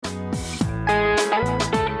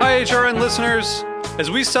HRN listeners.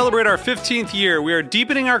 As we celebrate our 15th year, we are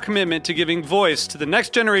deepening our commitment to giving voice to the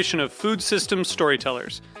next generation of food systems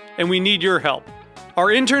storytellers, and we need your help. Our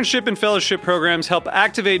internship and fellowship programs help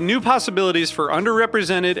activate new possibilities for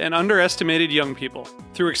underrepresented and underestimated young people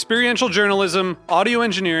through experiential journalism, audio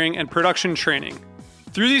engineering, and production training.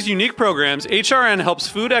 Through these unique programs, HRN helps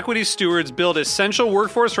food equity stewards build essential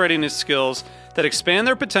workforce readiness skills that expand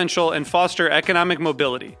their potential and foster economic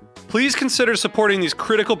mobility. Please consider supporting these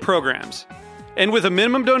critical programs. And with a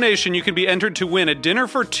minimum donation, you can be entered to win a dinner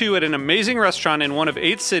for two at an amazing restaurant in one of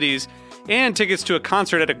 8 cities and tickets to a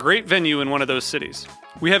concert at a great venue in one of those cities.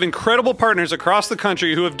 We have incredible partners across the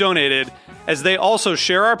country who have donated, as they also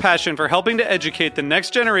share our passion for helping to educate the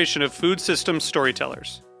next generation of food systems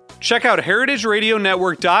storytellers. Check out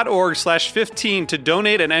heritageradionetwork.org/15 to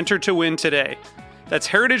donate and enter to win today. That's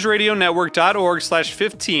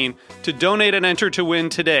heritageradionetwork.org/15 to donate and enter to win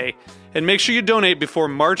today. And make sure you donate before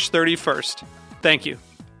March 31st. Thank you.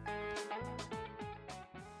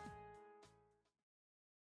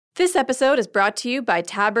 This episode is brought to you by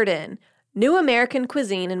Tabard Inn, new American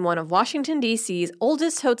cuisine in one of Washington, D.C.'s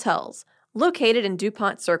oldest hotels, located in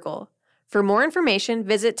DuPont Circle. For more information,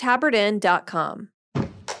 visit tabardinn.com.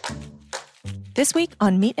 This week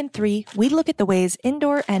on Meat and Three, we look at the ways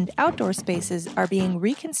indoor and outdoor spaces are being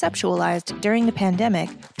reconceptualized during the pandemic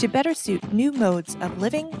to better suit new modes of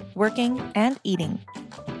living, working, and eating.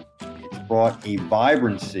 It's brought a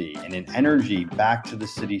vibrancy and an energy back to the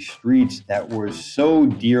city streets that was so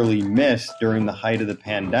dearly missed during the height of the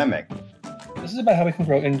pandemic. This is about how we can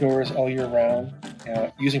grow indoors all year round,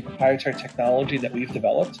 using proprietary technology that we've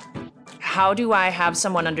developed. How do I have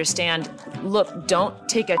someone understand, look, don't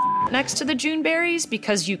take a next to the June berries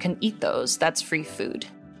because you can eat those. That's free food.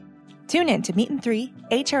 Tune in to Meat and Three,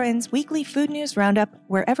 HRN's weekly food news roundup,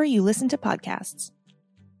 wherever you listen to podcasts.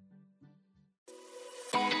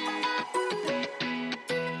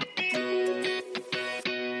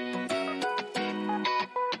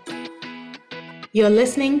 You're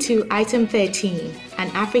listening to Item 13, an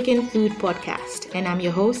African food podcast, and I'm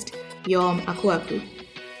your host, Yom Akwaku.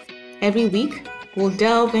 Every week, we'll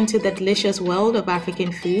delve into the delicious world of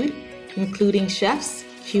African food, including chefs,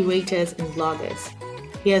 curators, and bloggers.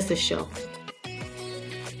 Here's the show.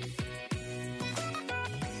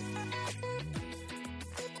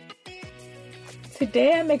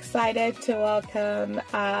 Today, I'm excited to welcome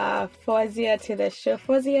Fozia to the show.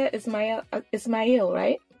 Fozia Ismail,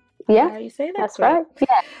 right? Yeah, how you say that? That's right.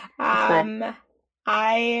 Yeah.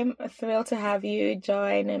 I'm thrilled to have you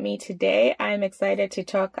join me today. I'm excited to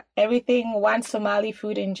talk everything Somali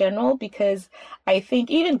food in general, because I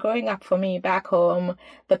think even growing up for me back home,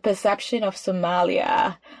 the perception of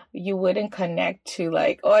Somalia, you wouldn't connect to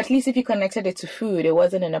or at least if you connected it to food, it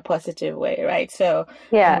wasn't in a positive way, right? So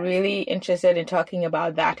yeah. I'm really interested in talking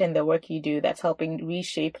about that and the work you do that's helping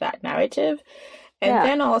reshape that narrative. And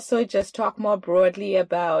then also just talk more broadly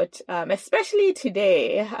about, especially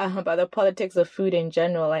today, about the politics of food in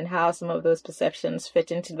general and how some of those perceptions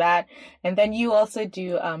fit into that. And then you also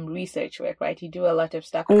do research work, right? You do a lot of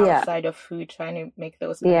stuff outside of food, trying to make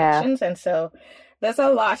those connections. And so there's a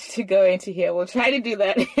lot to go into here. We'll try to do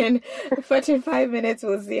that in 45 minutes.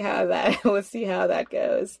 We'll see how that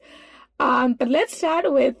goes. But let's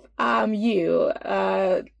start with you.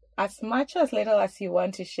 As much or as little as you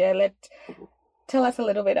want to share, tell us a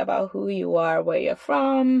little bit about who you are, where you're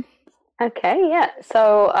from. Okay, yeah.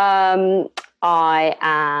 So I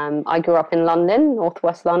grew up in London,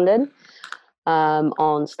 northwest London,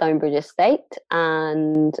 on Stonebridge Estate,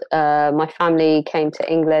 and my family came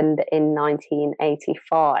to England in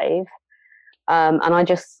 1985. And I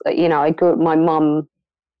just, I grew up. My mum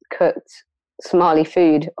cooked Somali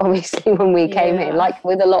food, obviously, when we came here, like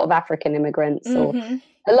with a lot of African immigrants or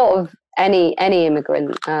a lot of any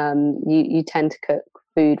immigrant, you tend to cook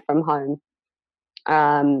food from home.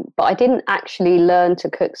 But I didn't actually learn to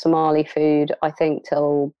cook Somali food, I think,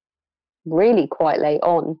 till really quite late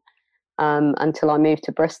on, until I moved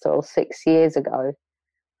to Bristol 6 years ago.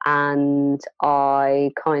 And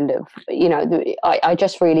I kind of, I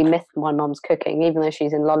just really missed my mum's cooking, even though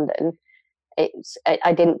she's in London.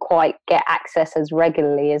 I didn't quite get access as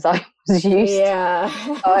regularly as I was used to.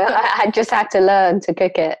 I just had to learn to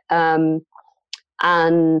cook it. And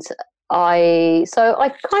I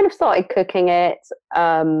kind of started cooking it,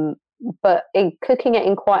 but cooking it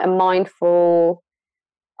in quite a mindful,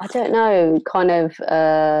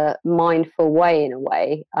 mindful way in a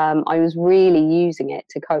way. I was really using it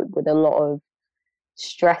to cope with a lot of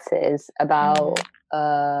stresses about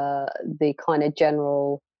the kind of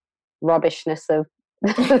general rubbishness of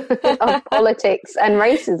of politics and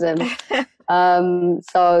racism.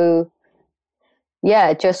 So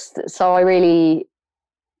yeah, just so I really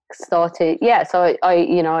started. Yeah, so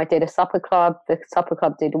I did a supper club. The supper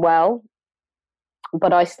club did well,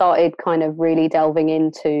 but I started kind of really delving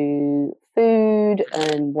into food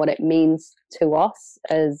and what it means to us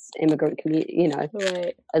as immigrant community.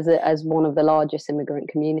 Right. As one of the largest immigrant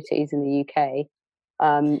communities in the UK,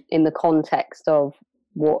 in the context of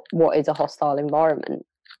what is a hostile environment.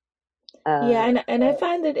 Yeah, and I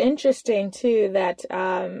find it interesting too that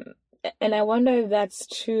and I wonder if that's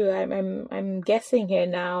true. I'm guessing here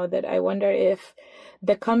now that I wonder if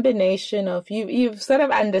the combination of you've sort of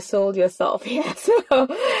undersold yourself here. So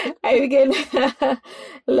I can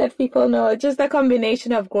let people know just the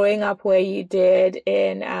combination of growing up where you did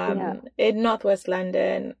in Northwest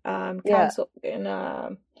London, council in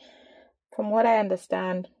from what I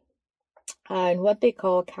understand, and what they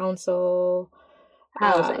call council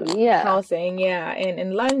housing,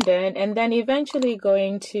 in London, and then eventually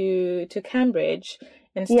going to Cambridge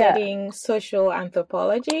and studying social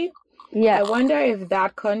anthropology. I wonder if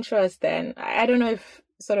that contrast then, I don't know if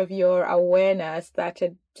sort of your awareness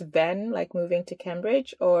started then, like moving to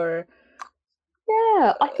Cambridge, or...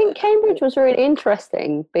 Yeah, I think Cambridge was really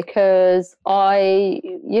interesting because I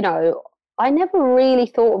never really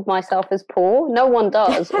thought of myself as poor. No one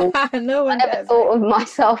does. No one I never does. thought of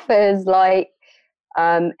myself as like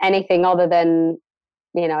anything other than,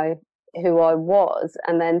 who I was.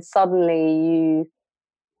 And then suddenly you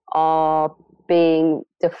are being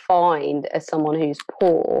defined as someone who's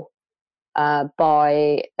poor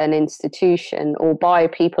by an institution or by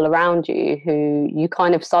people around you who you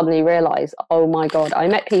kind of suddenly realize, oh my God, I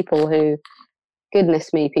met people who,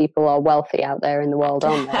 goodness me, people are wealthy out there in the world,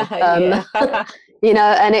 aren't they?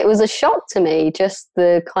 And it was a shock to me, just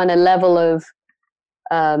the kind of level of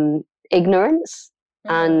ignorance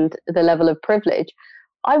and the level of privilege.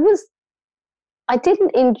 I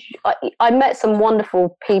met some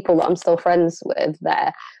wonderful people that I'm still friends with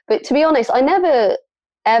there, but to be honest, I never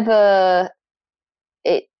ever,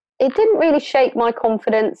 it didn't really shake my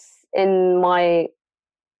confidence in my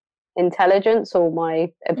intelligence or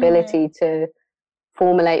my ability to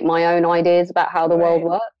formulate my own ideas about how the world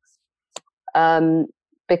works,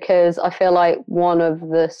 because I feel like one of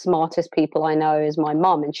the smartest people I know is my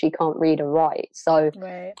mum, and she can't read or write. So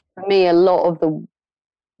for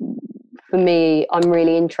me, I'm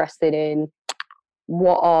really interested in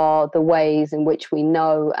what are the ways in which we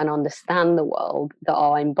know and understand the world that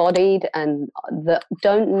are embodied and that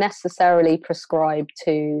don't necessarily prescribe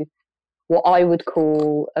to what I would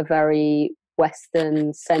call a very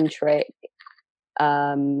Western centric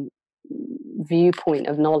viewpoint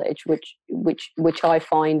of knowledge, which I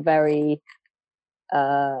find very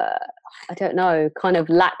I don't know, kind of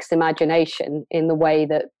lacks imagination in the way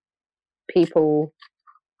that people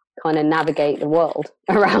kind of navigate the world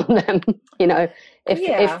around them. If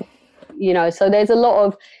so there's a lot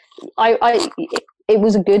of it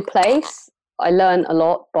was a good place. I learned a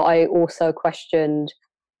lot, but I also questioned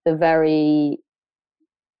a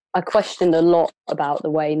lot about the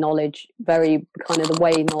way knowledge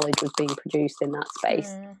was being produced in that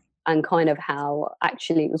space, and kind of how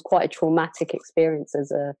actually it was quite a traumatic experience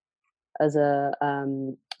as a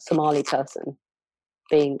Somali person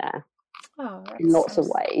being there. In lots of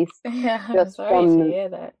ways. Yeah, I'm sorry to hear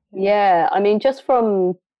that. I mean, just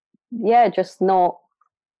from just not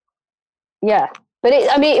but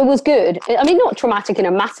it was good. I mean, not traumatic in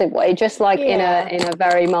a massive way, just like in a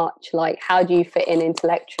very much like, how do you fit in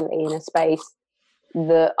intellectually in a space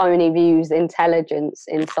that only views intelligence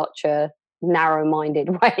in such a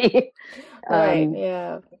narrow-minded way?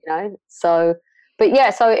 So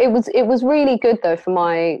it was really good though for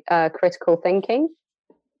my critical thinking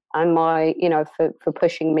and my for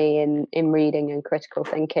pushing me in reading and critical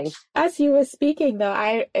thinking. As you were speaking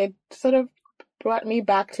though, it sort of brought me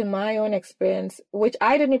back to my own experience, which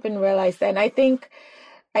I didn't even realize then. I think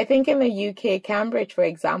in the UK, Cambridge, for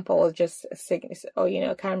example, just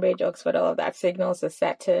Cambridge, Oxford, all of that signals a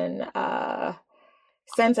certain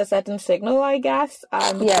sends a certain signal, I guess.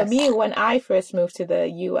 For me, when I first moved to the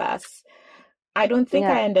US, I don't think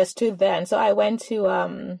I understood then. So I went to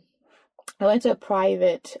a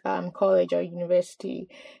private college or university,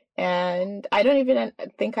 and I don't even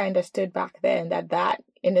think I understood back then that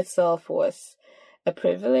in itself was a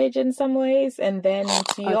privilege in some ways. And then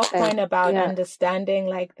to your point about understanding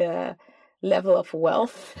like the level of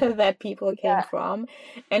wealth that people came from,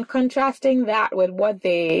 and contrasting that with what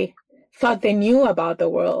they thought they knew about the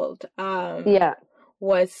world,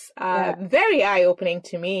 was very eye-opening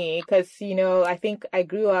to me, because I think I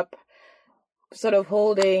grew up sort of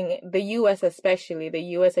holding the US, especially the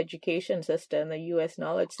US education system, the US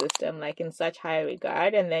knowledge system, like in such high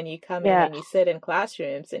regard. And then you come in and you sit in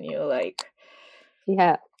classrooms and you're like,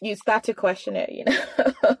 you start to question it, you know?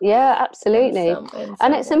 Yeah, absolutely. In some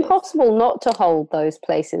and it's ways. Impossible not to hold those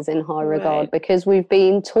places in high regard because we've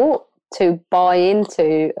been taught to buy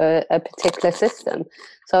into a particular system.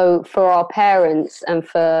 So for our parents and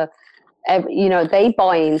for, you know, they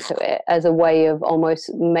buy into it as a way of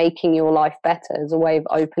almost making your life better, as a way of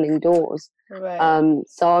opening doors. So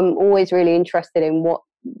I'm always really interested in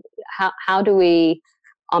how do we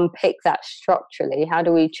unpick that structurally? How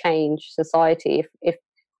do we change society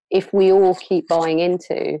if we all keep buying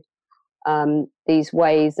into these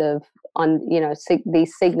ways of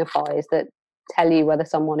these signifiers that tell you whether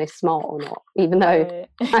someone is smart or not, even though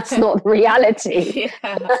that's not the reality.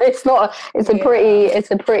 It's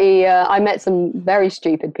a pretty I met some very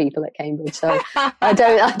stupid people at Cambridge, so I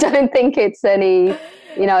don't think it's any,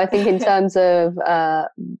 you know, I think in terms of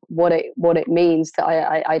what it means to,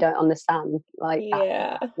 I don't understand like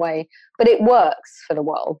that way, but it works for the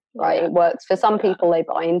world, right? It works for some people, they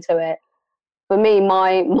buy into it. For me,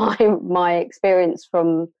 my experience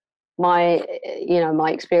from my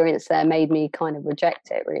experience there made me kind of reject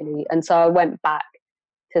it, really. And so I went back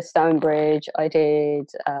to Stonebridge. I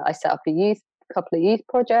set up a couple of youth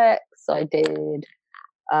projects. I did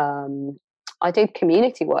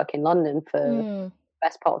community work in London for the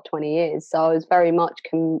best part of 20 years. So I was very much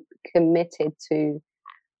committed to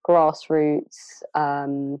grassroots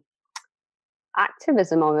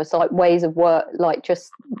activism, almost like ways of work, like just,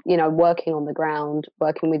 you know, working on the ground,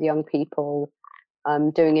 working with young people,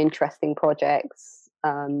 doing interesting projects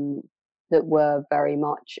that were very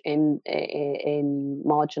much in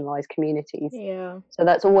marginalized communities. So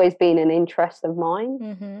that's always been an interest of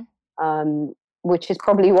mine, which is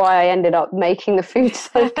probably why I ended up making the food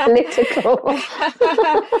so political.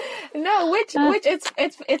 No, which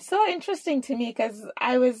it's so interesting to me, because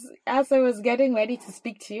as I was getting ready to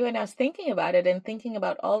speak to you, and I was thinking about it and thinking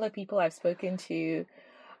about all the people I've spoken to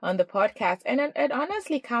on the podcast, and it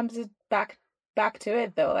honestly comes back to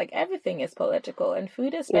it, though, like everything is political, and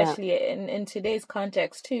food especially in today's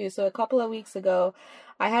context too. So a couple of weeks ago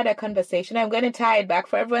I had a conversation. I'm going to tie it back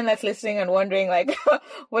for everyone that's listening and wondering, like,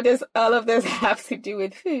 what does all of this have to do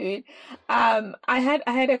with food? I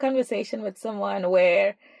had a conversation with someone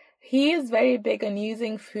where he is very big on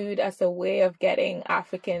using food as a way of getting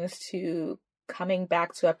Africans to coming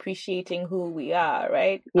back to appreciating who we are,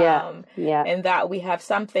 right? And that we have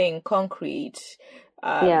something concrete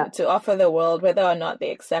to offer the world, whether or not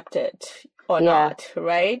they accept it or not,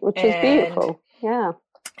 right? Which is beautiful.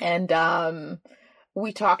 And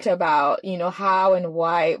we talked about, you know, how and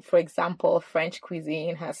why, for example, French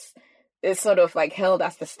cuisine is sort of like held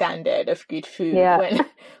as the standard of good food. When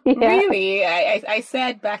really, I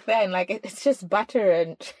said back then, like, it's just butter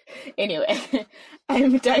and anyway,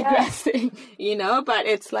 I'm digressing, you know, but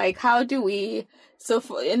it's like, how do we, so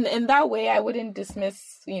in that way, I wouldn't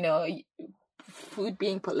dismiss, you know, food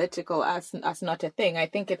being political as not a thing. I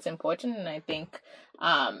think it's important, and I think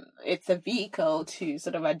it's a vehicle to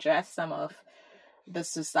sort of address some of the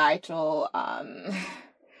societal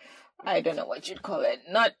I don't know what you'd call it,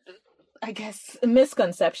 not, I guess,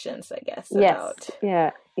 misconceptions, I guess, about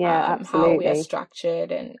absolutely. how we are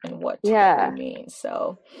structured and what we mean.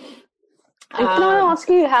 So can I ask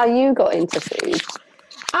you how you got into food?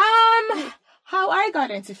 How I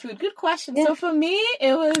got into food, good question. So for me,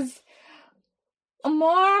 it was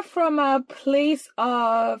more from a place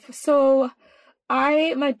of,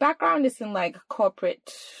 my background is in like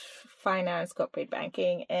corporate finance, corporate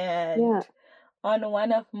banking, and on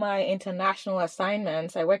one of my international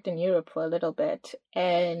assignments, I worked in Europe for a little bit,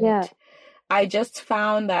 and I just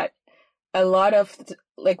found that a lot of,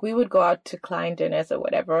 like, we would go out to client dinners or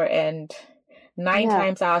whatever, and 9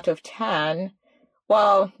 times out of 10,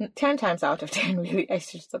 well, 10 times out of 10, really, I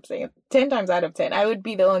should stop saying it. 10 times out of 10, I would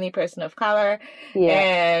be the only person of color.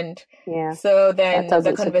 And so then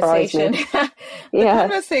the conversation,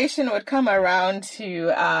 conversation would come around to,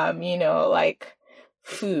 you know, like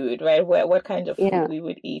food, right? What kind of food we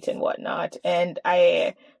would eat and whatnot. And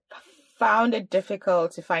I found it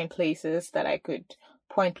difficult to find places that I could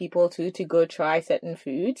point people to go try certain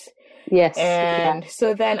foods. And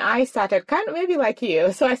so then I started kind of maybe like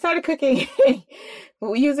you. So I started cooking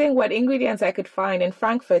using what ingredients I could find in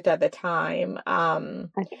Frankfurt at the time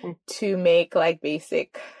to make like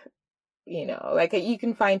basic, you know, like you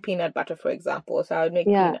can find peanut butter, for example. So I would make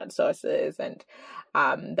peanut sauces and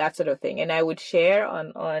that sort of thing. And I would share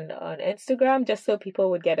on Instagram just so people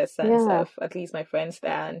would get a sense of, at least my friends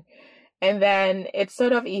then. And then it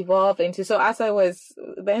sort of evolved into, so as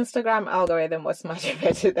the Instagram algorithm was much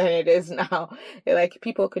better than it is now. Like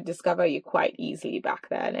people could discover you quite easily back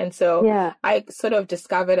then. And so I sort of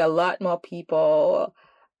discovered a lot more people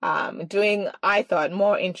doing, I thought,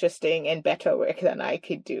 more interesting and better work than I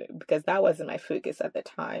could do, because that wasn't my focus at the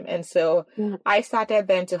time. And so I started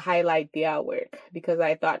then to highlight their work, because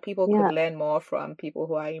I thought people could learn more from people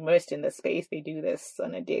who are immersed in the space. They do this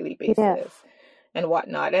on a daily basis and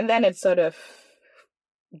whatnot. And then it sort of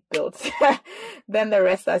built. Then the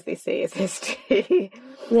rest, as they say, is history.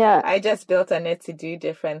 I just built on it to do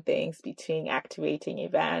different things, between activating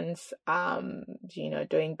events,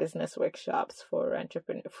 doing business workshops for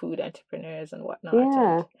food entrepreneurs and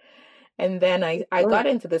whatnot. And then I got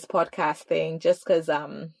into this podcast thing just because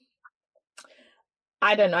I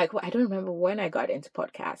don't know, I don't remember when I got into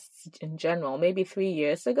podcasts in general, maybe 3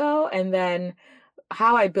 years ago. And then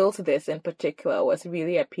how I built this in particular was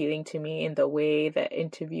really appealing to me, in the way the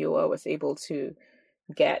interviewer was able to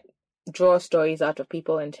draw stories out of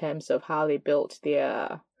people in terms of how they built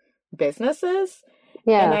their businesses.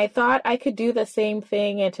 And I thought I could do the same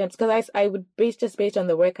thing in terms, because I would based on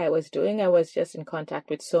the work I was doing, I was just in contact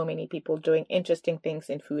with so many people doing interesting things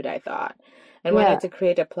in food, I thought, and wanted to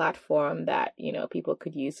create a platform that, people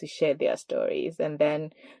could use to share their stories, and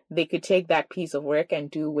then they could take that piece of work and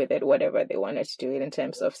do with it whatever they wanted to do it in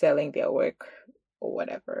terms of selling their work or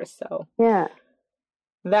whatever. So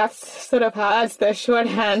that's sort of that's the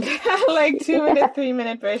shorthand, like 2-minute,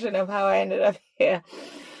 3-minute version of how I ended up here.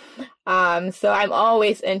 So I'm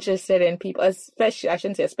always interested in people, especially, I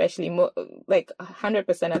shouldn't say especially, like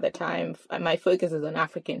 100% of the time, my focus is on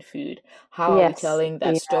African food. How are we telling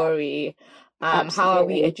that story? How are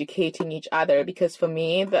we educating each other? Because for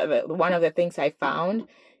me, one of the things I found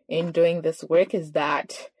in doing this work is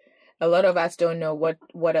that a lot of us don't know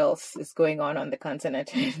what else is going on the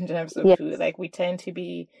continent in terms of food. Like, we tend to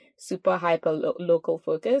be super hyper local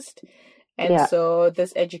focused. And so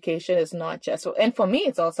this education is not just, and for me,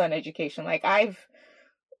 it's also an education. Like,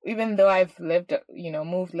 even though I've lived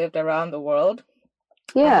around the world,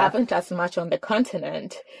 I haven't as much on the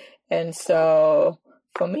continent. And so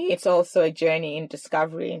for me, it's also a journey in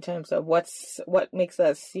discovery in terms of what makes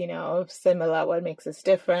us, similar, what makes us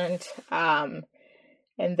different.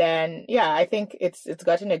 And then, I think it's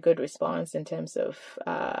gotten a good response in terms of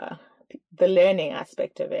the learning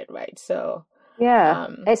aspect of it, right? So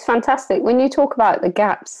it's fantastic. When you talk about the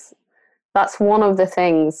gaps, that's one of the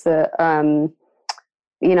things that I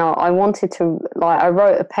wanted to, I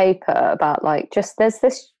wrote a paper about, there's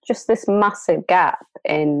this massive gap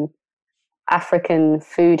in African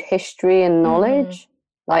food history and knowledge,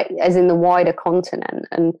 as in the wider continent.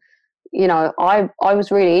 And I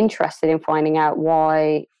was really interested in finding out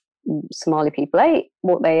why Somali people ate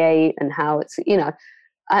what they ate, and how it's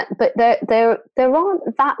but there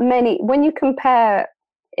aren't that many when you compare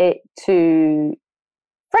it to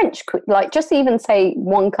French, just even say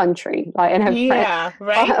one country,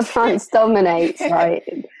 France dominates,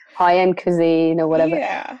 right, high-end cuisine or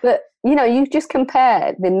whatever. But you just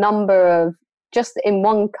compare the number of, just in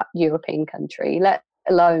one European country, let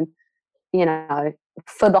alone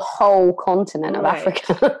for the whole continent of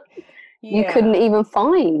Africa, you couldn't even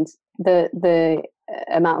find the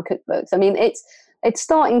amount of cookbooks. I mean, it's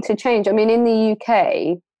starting to change. I mean, in the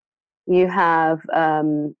UK, you have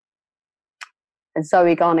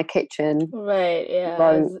Zoe Garner Kitchen. Right, yeah.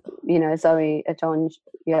 Wrote, Zoe John,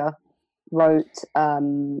 wrote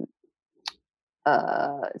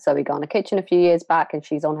Zoe Garner Kitchen a few years back, and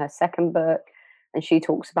she's on her second book. And she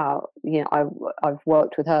talks about, I've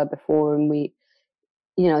worked with her before, and we,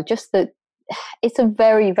 just that it's a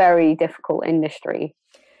very, very difficult industry.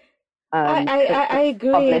 I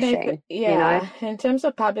agree. Publishing, in terms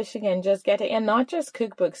of publishing and just getting, and not just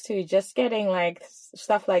cookbooks too, just getting like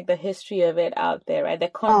stuff like the history of it out there, right? The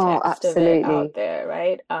context of it out there,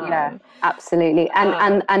 right? Absolutely.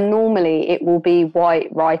 And normally it will be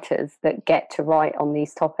white writers that get to write on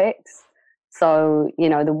these topics. So,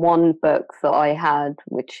 the one book that I had,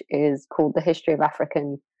 which is called The History of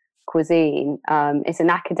African Cuisine, it's an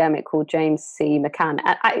academic called James C. McCann.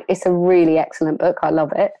 It's a really excellent book. I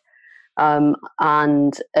love it.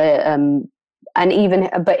 And even,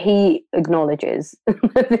 but he acknowledges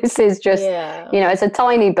this is just, it's a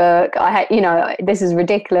tiny book. This is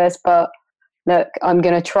ridiculous, but look, I'm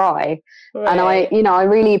going to try. Right. And I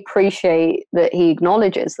really appreciate that he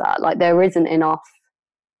acknowledges that, like, there isn't enough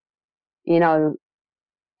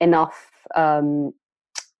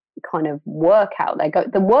kind of work out there.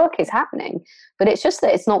 The work is happening, but it's just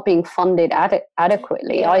that it's not being funded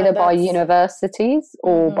adequately, either by universities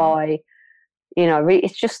or by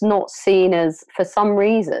it's just not seen as, for some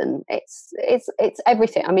reason, it's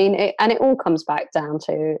everything. I mean, and it all comes back down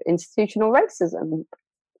to institutional racism,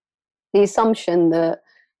 the assumption that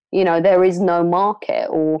there is no market,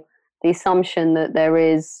 or the assumption that there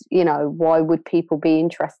is, why would people be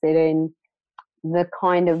interested in the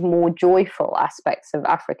kind of more joyful aspects of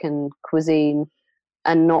African cuisine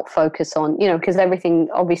and not focus on, because everything,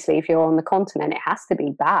 obviously, if you're on the continent, it has to be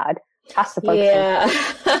bad. It has to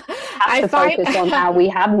focus on focus on how we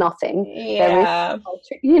have nothing. Yeah.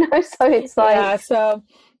 So it's like... Yeah, so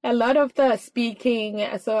a lot of the speaking,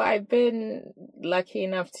 so I've been lucky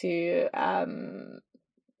enough to,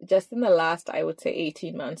 just in the last, I would say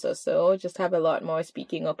 18 months or so, just have a lot more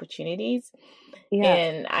speaking opportunities. Yeah.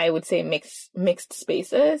 And I would say mixed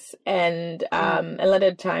spaces. And a lot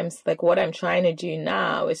of times, like, what I'm trying to do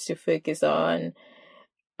now is to focus on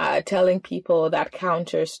telling people that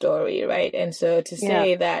counter story, right? And so to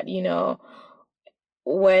say that,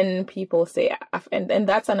 when people say, and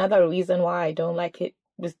that's another reason why I don't like it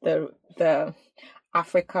with the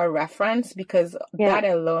Africa reference, because that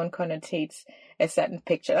alone connotates a certain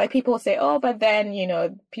picture. Like, people say, oh, but then,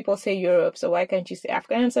 people say Europe, so why can't you say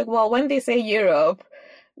Africa? And it's like, well, when they say Europe,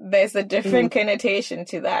 there's a different connotation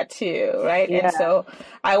to that too, right? Yeah. And so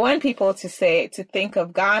I want people to think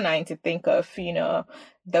of Ghana and to think of,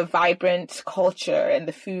 the vibrant culture and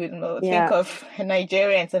the food, and think of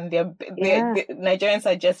Nigerians, and the Nigerians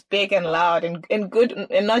are just big and loud and in good,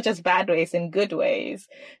 and not just bad ways, in good ways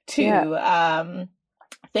too.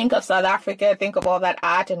 Think of South Africa, think of all that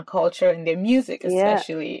art and culture and their music,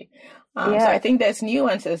 especially. So I think there's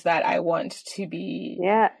nuances that I want to be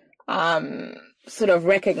sort of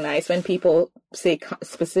recognized when people say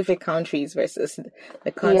specific countries versus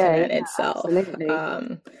the continent itself. So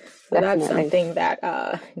that's something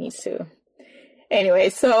that needs to. Anyway,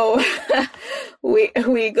 so we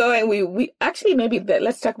actually, maybe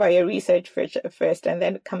let's talk about your research first, and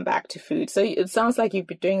then come back to food. So it sounds like you've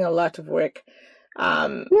been doing a lot of work.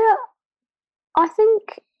 I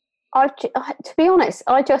think to be honest,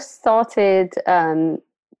 I just started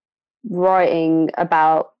writing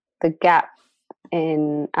about the gap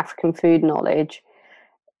in African food knowledge.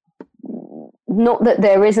 Not that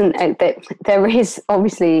there isn't, that there is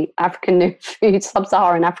obviously African food,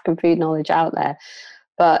 sub-Saharan African food knowledge out there,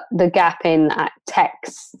 but the gap in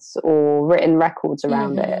texts or written records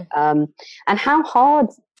around it, and how hard,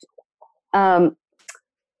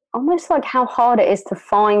 almost like how hard it is to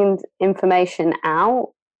find information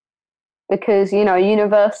out, because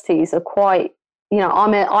universities are quite,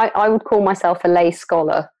 I would call myself a lay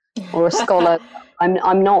scholar, or a scholar.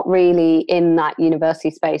 I'm not really in that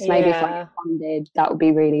university space. Maybe if I get funded, that would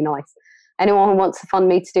be really nice. Anyone who wants to fund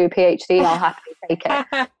me to do a PhD, I'll happily take it.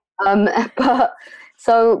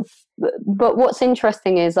 But what's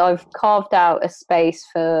interesting is I've carved out a space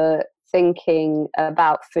for thinking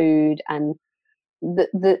about food, and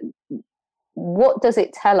what does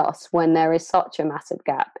it tell us when there is such a massive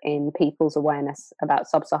gap in people's awareness about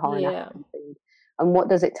sub-Saharan African food, and what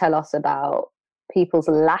does it tell us about people's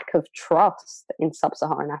lack of trust in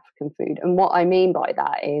sub-Saharan African food? And what I mean by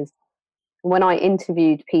that is, when I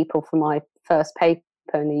interviewed people for my first paper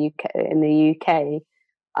in the UK,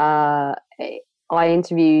 I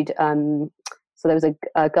interviewed, so there was a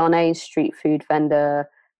Ghanaian street food vendor,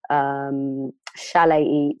 Chalet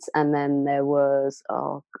Eats, and then there was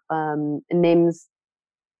Nim's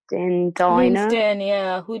Din Diner. Nim's Din,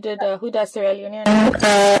 who does Sierra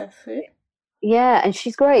Leonean food. Yeah, and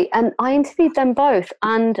she's great. And I interviewed them both,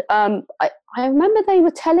 and I remember they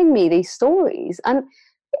were telling me these stories, and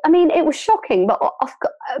I mean, it was shocking, but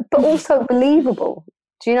also believable.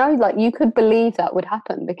 Do you know, like, you could believe that would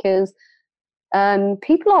happen, because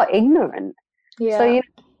people are ignorant. Yeah. So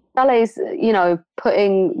Chalet's,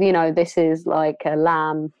 putting, this is like a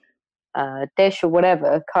lamb dish or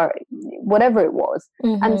whatever, curry, whatever it was,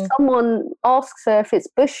 and someone asks her if it's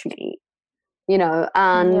bushmeat,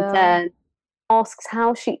 and then asks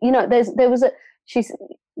how she, there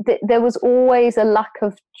was always a lack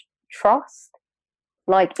of trust.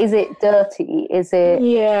 Like, is it dirty? Is it?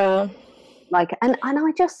 Yeah. Like, and I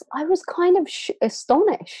was kind of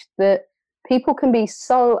astonished that people can be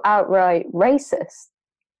so outright racist.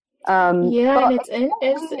 And it's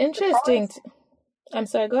interesting. I'm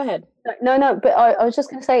sorry, go ahead. No, but I was just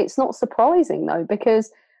going to say, it's not surprising though,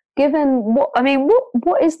 because given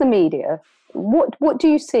what is the media? What do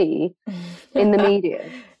you see in the media?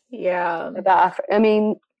 About Africa? I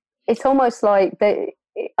mean, it's almost like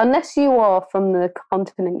unless you are from the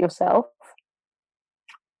continent yourself,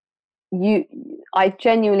 I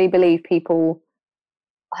genuinely believe people,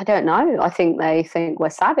 I don't know, I think they think we're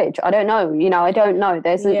savage. I don't know, I don't know.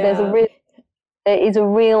 There's a real there is a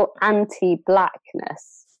real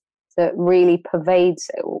anti-blackness that really pervades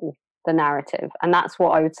it all, the narrative, and that's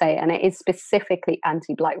what I would say. And it is specifically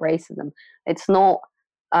anti-black racism. It's not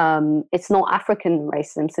African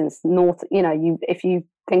racism, since if you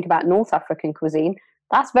think about North African cuisine,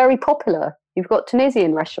 that's very popular. You've got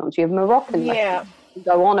Tunisian restaurants, you have Moroccan restaurants, you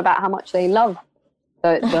go on about how much they love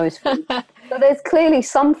those foods. So there's clearly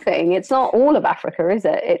something. It's not all of Africa, is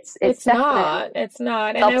it? It's not. It's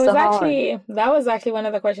not. And that was actually one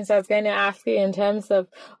of the questions I was going to ask you in terms of,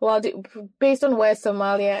 based on where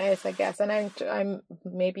Somalia is, I guess, and I'm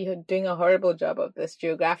maybe doing a horrible job of this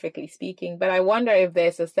geographically speaking, but I wonder if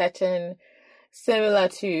there's a certain similar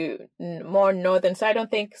to more northern. So I don't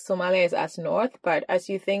think Somalia is as north, but as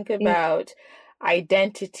you think about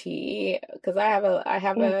identity, because I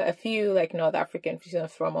have a few like North African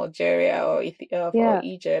fusions from Algeria or or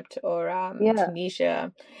Egypt or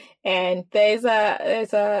Tunisia, and there's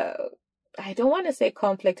a I don't want to say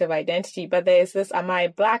conflict of identity, but there's this: am I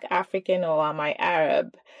Black African or am I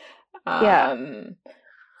Arab? And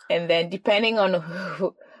then depending on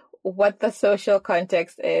what the social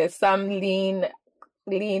context is, some lean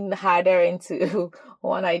harder into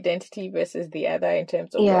one identity versus the other in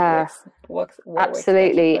terms of what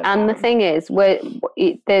absolutely. And the thing is,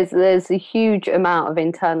 there's a huge amount of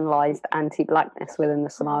internalized anti-blackness within the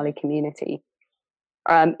Somali community.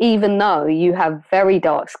 Even though you have very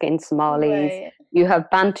dark-skinned Somalis, you have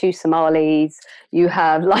Bantu Somalis, you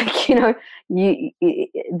have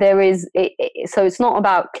there is. So it's not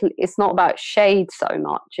about shade so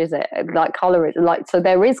much, is it? Like colorism, so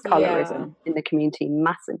there is colorism in the community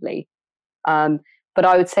massively. But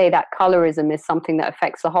I would say that colorism is something that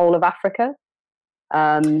affects the whole of Africa.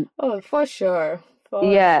 For sure.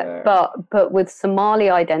 But with Somali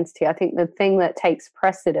identity, I think the thing that takes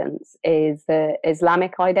precedence is the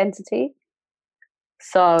Islamic identity.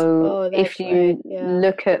 So if you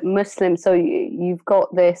look at Muslims, so you've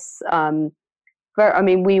got this.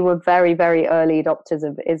 We were very, very early adopters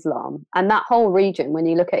of Islam, and that whole region, when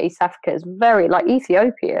you look at East Africa, is very like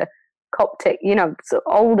Ethiopia. Coptic, it's the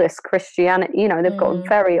oldest Christianity, they've got a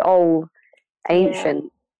very old,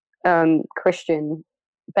 ancient Christian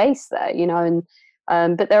base there,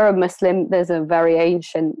 and but there's a very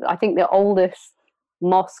ancient, I think the oldest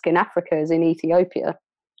mosque in Africa is in Ethiopia.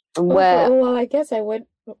 And I guess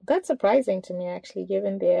that's surprising to me actually,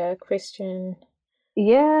 given their Christian.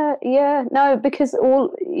 No, because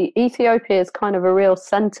all Ethiopia is kind of a real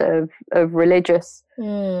center of religious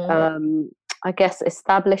I guess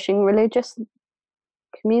establishing religious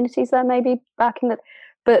communities there, maybe back in the.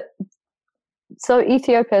 But so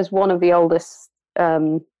Ethiopia is one of the oldest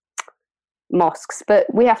mosques, but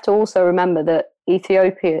we have to also remember that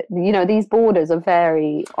Ethiopia, these borders are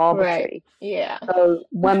very arbitrary. Right. Yeah. So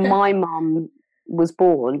when my mum was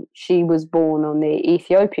born, she was born on the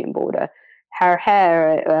Ethiopian border.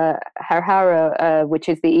 Harhara, which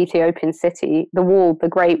is the Ethiopian city, the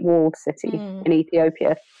Great Walled City in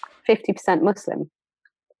Ethiopia, 50% Muslim.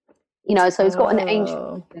 So it's got an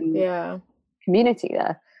ancient community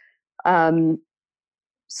there.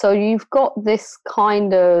 So you've got this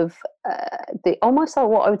kind of almost like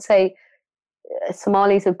what I would say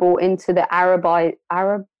Somalis have brought into the Arab.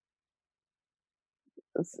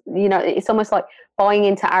 It's almost like buying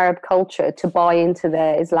into Arab culture to buy into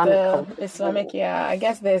their Islamic culture. I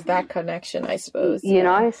guess there's that connection, I suppose.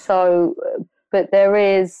 So, but there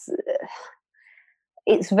is.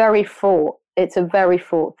 It's very fraught. It's a very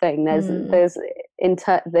fraught thing. There's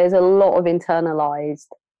a lot of internalized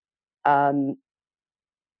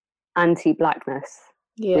anti-blackness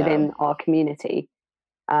within our community,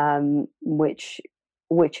 which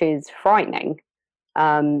is frightening.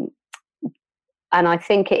 And I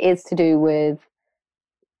think it is to do with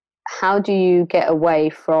how do you get away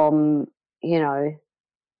from,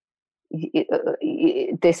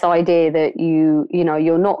 this idea that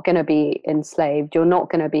you're not going to be enslaved, you're not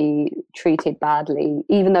going to be treated badly,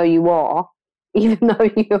 even though you are, even though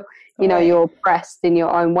you're oppressed in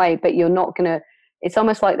your own way, but you're not going to. It's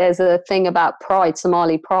almost like there's a thing about pride,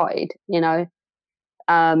 Somali pride.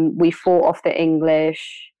 We fought off the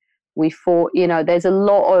English. We fought. There's a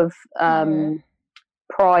lot of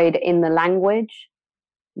pride in the language.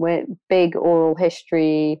 With big oral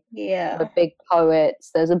history, big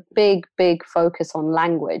poets. There's a big focus on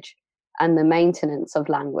language and the maintenance of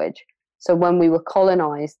language. So when we were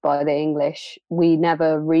colonized by the English, we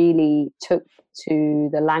never really took to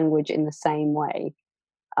the language in the same way.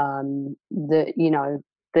 The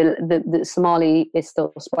Somali is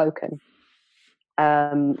still spoken,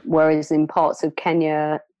 whereas in parts of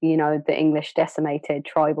Kenya, the English decimated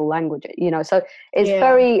tribal language. So it's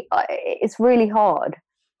it's really hard.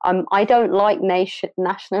 I don't like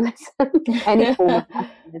nationalism, any form of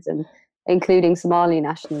nationalism, including Somali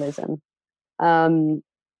nationalism.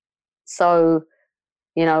 So,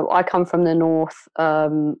 you know, I come from the north.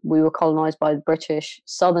 We were colonized by the British.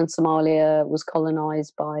 Southern Somalia was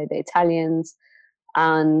colonized by the Italians,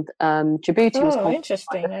 and Djibouti was colonized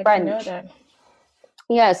interesting. by the I French. didn't know that.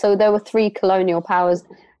 Yeah, so there were 3 colonial powers,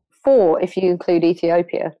 4 if you include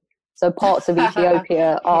Ethiopia. So parts of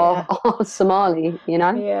Ethiopia are Somali, you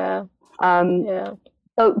know? Yeah.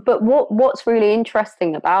 So, but what's really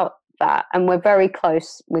interesting about that, and we're very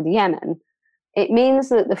close with Yemen, it means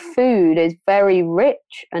that the food is very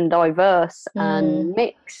rich and diverse and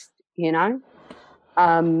mixed, you know?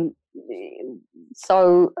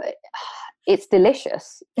 So it's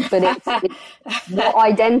delicious, but it's what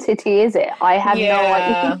identity is it? I have no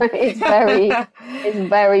idea.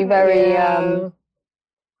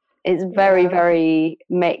 It's very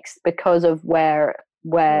mixed because of where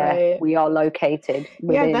we are located.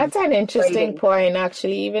 That's an interesting point,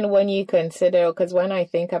 actually, even when you consider, because when I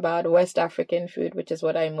think about West African food, which is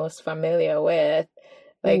what I'm most familiar with,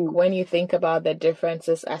 like when you think about the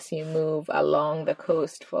differences as you move along the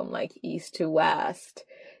coast from like east to west,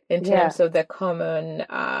 in terms of the common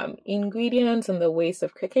ingredients and the ways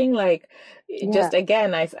of cooking, like just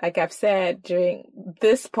again, like I've said, during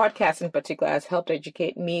this podcast in particular has helped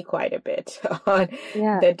educate me quite a bit on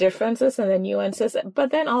the differences and the nuances,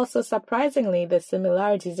 but then also surprisingly the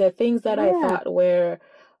similarities. There are things that I thought were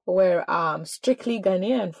strictly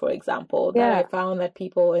Ghanaian, for example, that I found that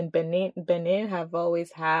people in Benin have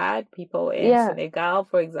always had, people in Senegal,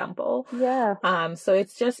 for example. So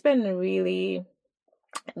it's just been really.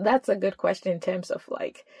 That's a good question in terms of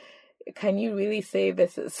like, can you really say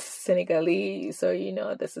this is Senegalese or, you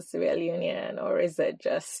know, this is Sierra Leonean, or is it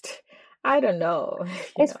just, I don't know.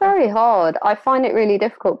 It's very hard. I find it really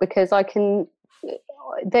difficult because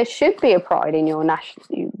there should be a pride in your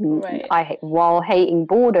while hating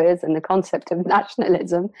borders and the concept of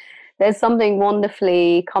nationalism, there's something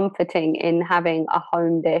wonderfully comforting in having a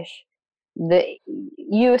home dish that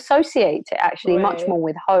you associate it actually much more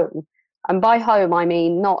with home. And by home, I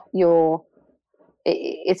mean not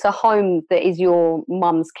it's a home that is your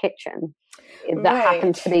mum's kitchen that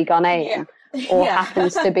happens to be Ghanaian or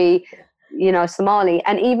happens to be, you know, Somali.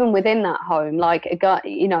 And even within that home, like,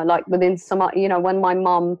 you know, like within Somali, you know, when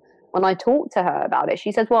I talk to her about it,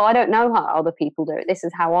 she says, well, I don't know how other people do it. This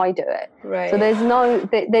is how I do it. So there's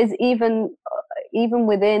even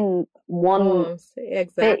within one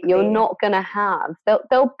bit, you're not going to have,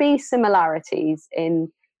 there'll be similarities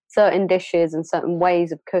in certain dishes and certain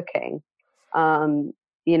ways of cooking.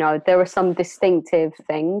 You know, there are some distinctive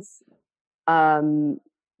things, but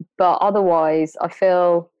otherwise I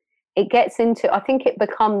feel I think it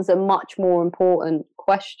becomes a much more important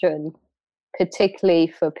question, particularly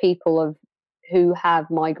for people who have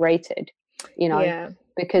migrated, you know,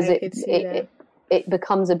 because it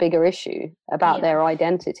becomes a bigger issue about their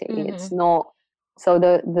identity. It's not, so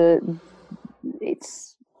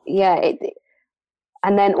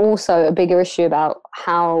and then also a bigger issue about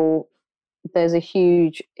how there's a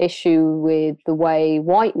huge issue with the way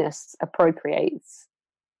whiteness appropriates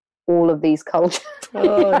all of these cultures.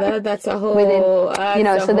 That's a whole,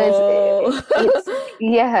 other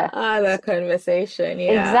conversation.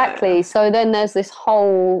 Exactly. So then there's this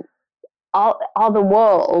whole other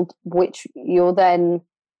world, which you're then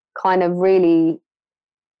kind of really,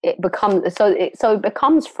 it becomes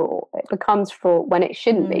fraught. It becomes fraught when it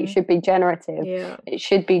shouldn't be. It should be generative. It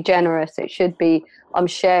should be generous. It should be, I'm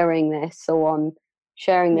sharing this, or I'm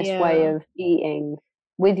sharing this way of eating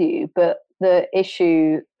with you. But the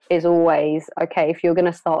issue is always, okay, if you're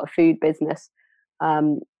going to start a food business,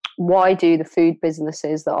 why do the food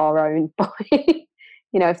businesses that are owned by,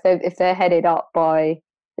 you know, if they're headed up by,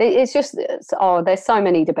 it's just, there's so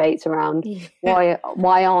many debates around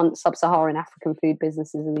why aren't sub-Saharan African food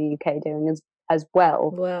businesses in the UK doing as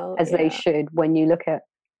well as they should. When you look at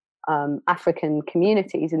African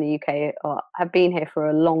communities in the UK have been here for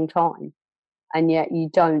a long time, and yet you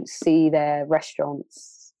don't see their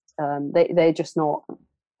restaurants. They're just not.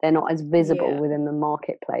 They're not as visible within the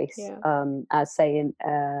marketplace as, say, in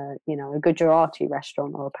you know, a Gujarati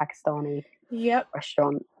restaurant or a Pakistani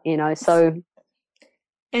restaurant. You know, so.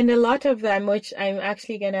 And a lot of them, which I'm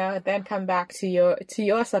actually gonna then come back to your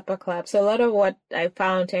supper club. So a lot of what I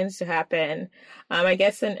found tends to happen. I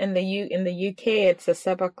guess in the UK it's a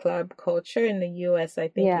supper club culture. In the US, I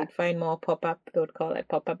think you'd find more pop-up. They would call it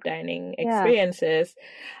pop-up dining experiences.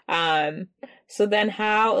 So then,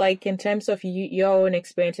 how, like, in terms of your own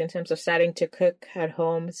experience, in terms of starting to cook at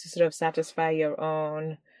home to sort of satisfy your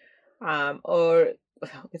own, or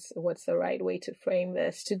what's the right way to frame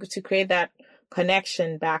this, to create that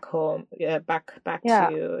connection back home, back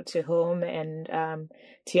to home, and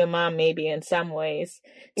to your mom, maybe in some ways,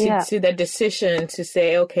 to the decision to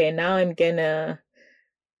say, okay, now I'm gonna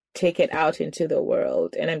take it out into the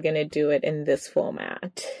world and I'm gonna do it in this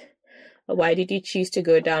format. Why did you choose to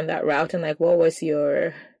go down that route? And like, what was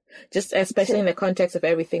your, just especially in the context of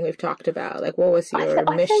everything we've talked about, like, what was your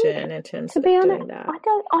mission in terms of doing that?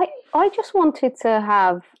 I just wanted to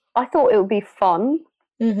have, I thought it would be fun.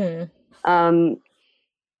 Mm-hmm.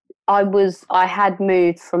 I had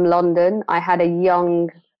moved from London. I had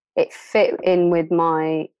it fit in with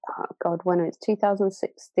my, when it was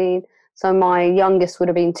 2016. So my youngest would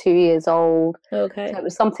have been 2 years old. Okay. So it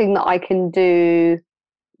was something that I can do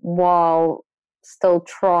while still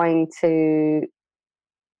trying to,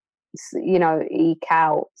 eke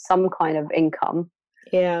out some kind of income.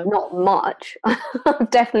 Yeah. Not much. I've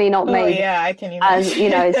definitely not made. Yeah, I can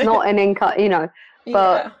imagine. It's not an income,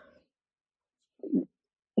 but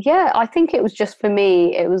I think it was just, for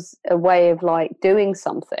me, it was a way of like doing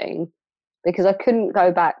something, because I couldn't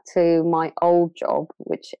go back to my old job,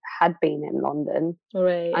 which had been in London.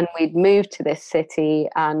 Right. And we'd moved to this city,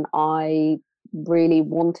 and I really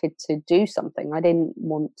wanted to do something. I didn't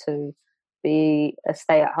want to be a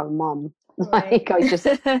stay-at-home mum. Right. Like, I just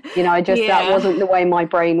that wasn't the way my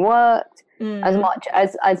brain worked. As much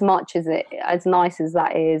as it, as nice as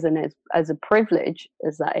that is, and as a privilege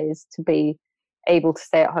as that is, to be able to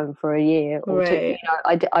stay at home for a year, or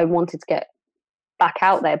I wanted to get back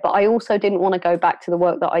out there, but I also didn't want to go back to the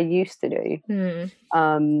work that I used to do.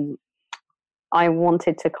 I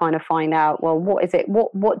wanted to kind of find out, well, what is it?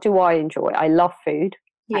 What do I enjoy? I love food.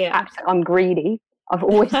 Yeah. I'm greedy. I've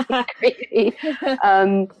always been greedy.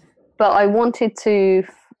 But I wanted to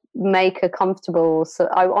make a comfortable, so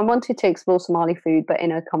I wanted to explore Somali food, but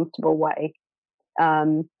in a comfortable way.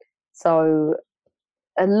 So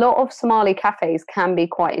a lot of Somali cafes can be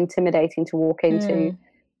quite intimidating to walk into.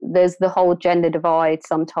 There's the whole gender divide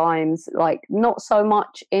sometimes, like not so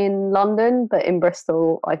much in London, but in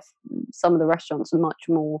Bristol, some of the restaurants are much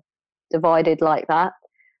more divided like that.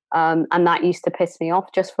 And that used to piss me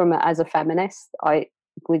off, just as a feminist. I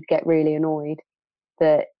would get really annoyed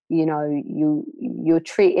that, it's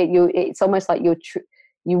almost like you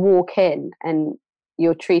walk in and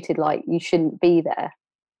you're treated like you shouldn't be there,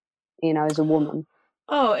 as a woman.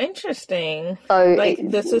 Oh, interesting. So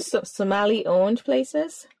this is Somali owned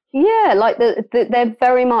places? Yeah, like they're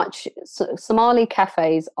very much, Somali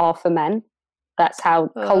cafes are for men. That's how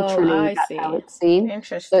culturally, that's how it's seen.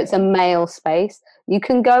 Interesting. So it's a male space. You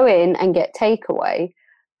can go in and get takeaway,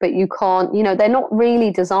 but you can't, they're not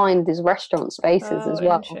really designed as restaurant spaces as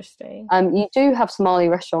well. Interesting. You do have Somali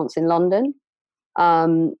restaurants in London.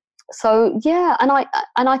 So yeah, and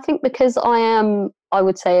I think because I am, I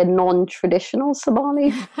would say, a non-traditional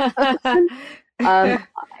Somali person,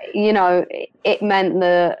 it meant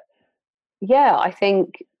that, I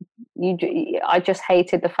think I just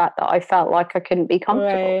hated the fact that I felt like I couldn't be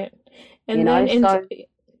comfortable. Right. And then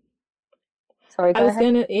sorry,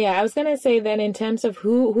 I was gonna say then, in terms of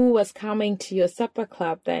who was coming to your supper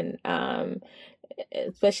club then,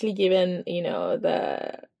 especially given,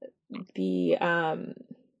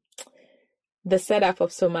 the setup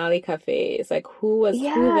of Somali cafes, like who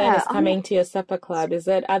then is coming to your supper club? Is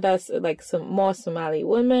it others, like some more Somali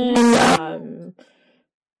women?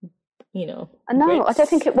 No, I don't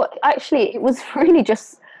think it was. Actually, it was really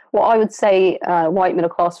just what I would say white middle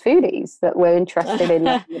class foodies that were interested in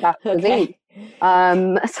that cuisine.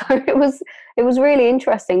 So it was really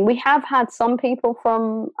interesting. We have had some people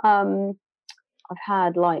from. I've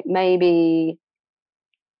had like maybe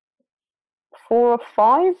 4 or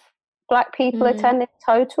 5 Black people attend in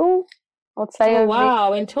total, I'd say. Oh,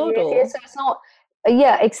 wow, in total. So it's not,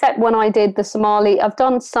 except when I did the Somali, I've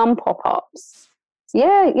done some pop-ups.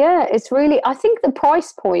 Yeah, it's really, I think the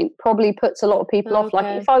price point probably puts a lot of people off.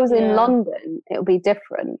 Like if I was in London, it would be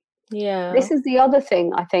different. Yeah. This is the other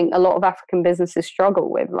thing I think a lot of African businesses struggle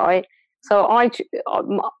with, right? So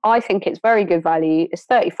I think it's very good value. It's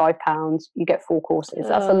 £35. You get 4 courses.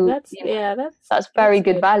 That's very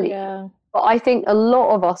good value. Yeah. But I think a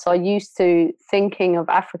lot of us are used to thinking of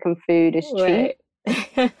African food as cheap.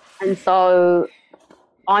 And so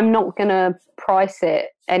I'm not going to price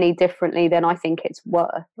it any differently than I think it's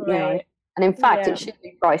worth. Right. And in fact, it should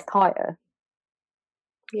be priced higher.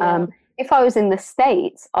 Yeah. If I was in the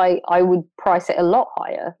States, I would price it a lot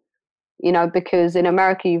higher, because in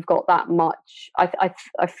America you've got that much. I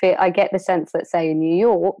get the sense that, say, in New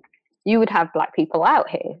York, you would have Black people out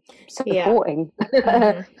here supporting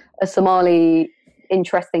a Somali,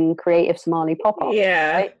 interesting, creative Somali pop-ups.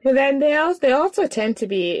 Yeah, right? but then they also tend to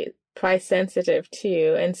be price sensitive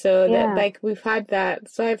too, and so that, like, we've had that.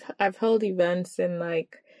 So I've held events in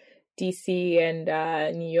like DC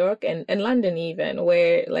and New York and London even,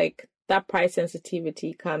 where like that price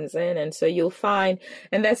sensitivity comes in, and so you'll find,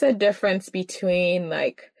 and there's a difference between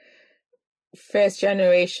like first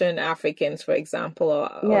generation Africans, for example,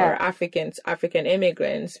 or African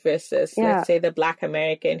immigrants versus let's say the Black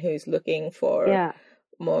American who's looking for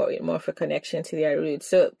more of a connection to their roots.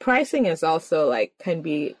 So pricing is also like can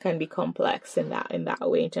be complex in that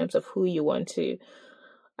way, in terms of who you want to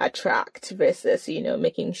attract versus, you know,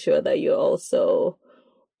 making sure that you're also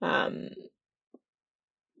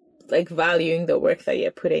like valuing the work that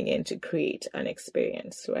you're putting in to create an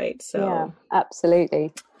experience, right? So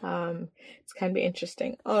absolutely. It's can be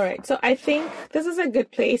interesting. All right, so I think this is a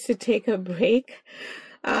good place to take a break.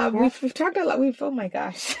 We've talked a lot. Oh my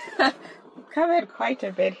gosh, covered quite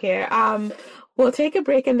a bit here. We'll take a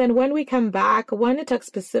break, and then when we come back, I want to talk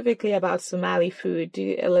specifically about Somali food,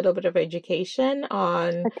 do a little bit of education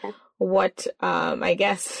on what, I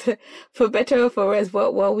guess, for better or for worse,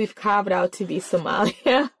 what we've carved out to be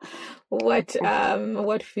Somalia. What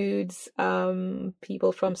foods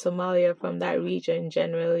people from Somalia, from that region,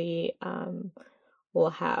 generally will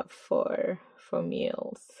have for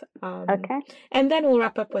meals. And then we'll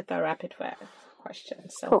wrap up with our rapid fire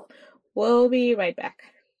questions. So we'll be right back.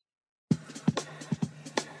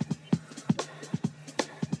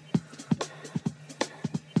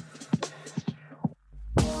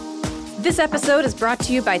 This episode is brought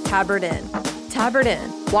to you by Tabard Inn. Tabard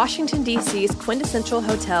Inn, Washington, D.C.'s quintessential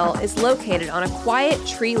hotel, is located on a quiet,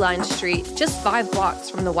 tree-lined street just 5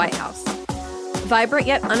 blocks from the White House. Vibrant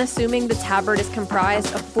yet unassuming, the Tabard is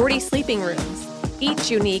comprised of 40 sleeping rooms,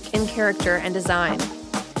 each unique in character and design.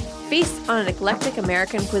 Feast on an eclectic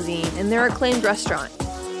American cuisine in their acclaimed restaurant,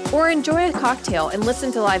 or enjoy a cocktail and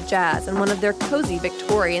listen to live jazz in one of their cozy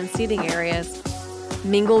Victorian seating areas.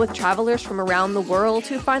 Mingle with travelers from around the world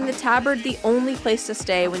who find the Tabard the only place to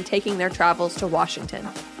stay when taking their travels to Washington.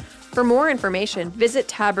 For more information, visit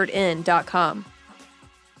tabardinn.com.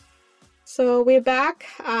 So we're back,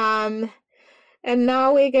 and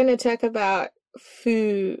now we're going to talk about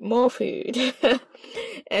more food.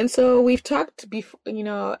 And so we've talked before,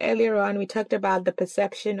 earlier on, we talked about the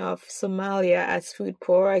perception of Somalia as food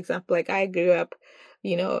poor. For example, like I grew up,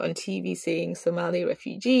 on TV seeing Somali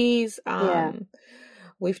refugees.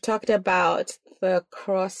 We've talked about the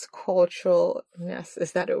cross-culturalness,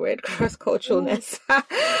 is that a word? Cross-culturalness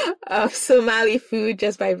of Somali food,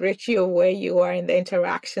 just by virtue of where you are in the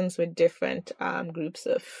interactions with different groups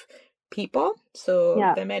of people. So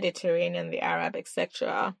the Mediterranean, the Arab,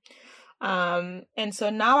 etc. And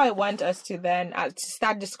so now I want us to then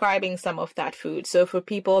start describing some of that food. So for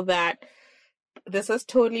people that this is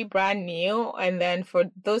totally brand new, and then for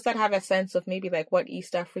those that have a sense of maybe like what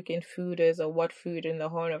East African food is, or what food in the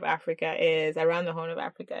Horn of Africa is, around the Horn of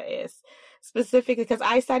Africa is, specifically, because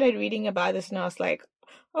I started reading about this and I was like,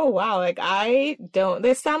 oh wow, like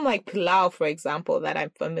there's some like pilau, for example, that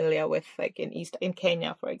I'm familiar with, like in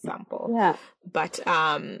Kenya, for example. But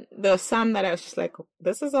there's some that I was just like,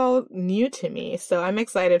 this is all new to me. So I'm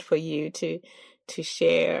excited for you to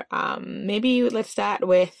share. Maybe let's start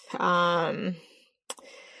with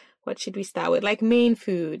what should we start with? Like main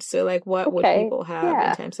food. So like what would people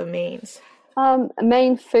have in terms of mains?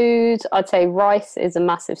 Main food, I'd say rice is a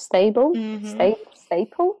massive staple.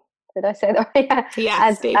 Staple? Did I say that?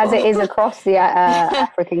 As it is across the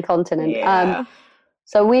African continent.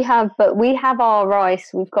 So we have our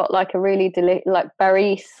rice. We've got like a really like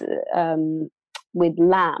berries with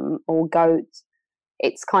lamb or goat.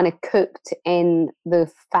 It's kind of cooked in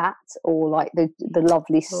the fat, or like the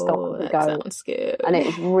lovely stock of the goat. Sounds good. And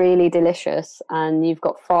it's really delicious. And you've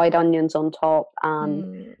got fried onions on top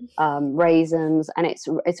and raisins, and it's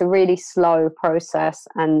a really slow process,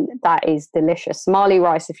 and that is delicious. Somali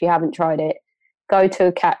rice, if you haven't tried it, go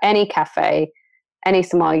to any cafe, any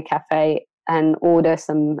Somali cafe, and order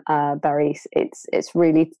some berries. It's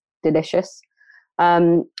really delicious.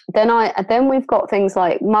 Then we've got things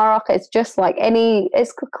like maraq. It's just like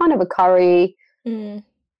it's kind of a curry,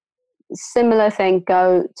 similar thing,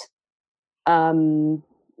 goat,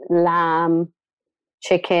 lamb,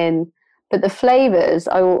 chicken, but the flavors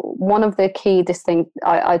are one of the key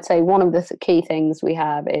I'd say one of the key things we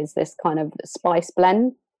have is this kind of spice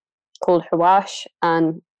blend called hawash,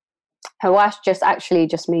 and hawash just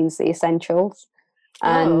means the essentials.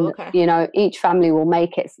 And each family will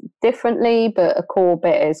make it differently, but a core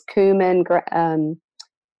bit is cumin,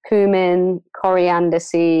 coriander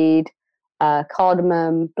seed,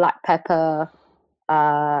 cardamom, black pepper,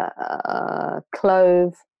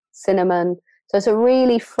 clove, cinnamon. So it's a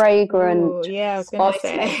really fragrant, Ooh, yeah, I was gonna spice.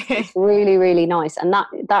 say. It's really, really nice, and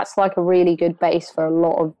that's like a really good base for a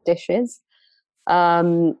lot of dishes.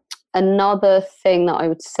 Another thing that I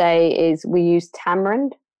would say is we use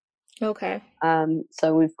tamarind. Okay.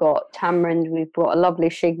 So we've got tamarind, we've got a lovely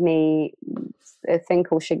shigni, a thing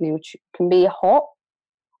called shigni, which can be hot.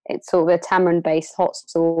 It's sort of a tamarind-based hot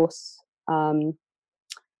sauce,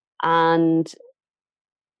 and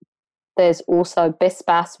there's also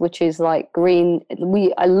bisbas, which is like green.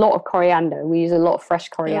 A lot of coriander. We use a lot of fresh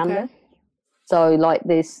coriander. Okay. So like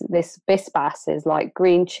this bisbas is like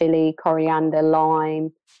green chili, coriander,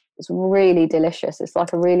 lime. It's really delicious. It's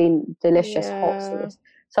like a really delicious hot sauce.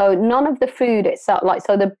 So none of the food itself, like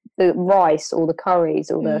so the rice or the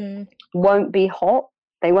curries or the won't be hot.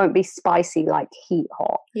 They won't be spicy like heat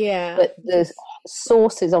hot. Yeah. But the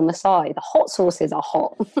sauces on the side, the hot sauces are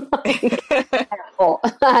hot. Hot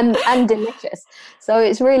and delicious. So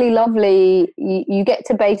it's really lovely. You get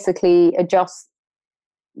to basically adjust,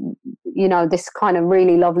 this kind of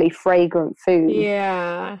really lovely fragrant food.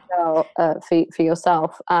 Yeah. For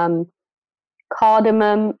yourself.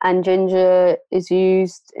 Cardamom and ginger is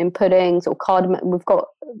used in puddings or cardamom.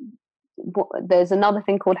 There's another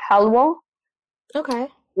thing called halwa. Okay.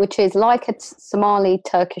 Which is like a Somali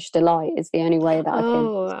Turkish delight is the only way that I can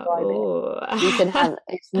describe it. You can have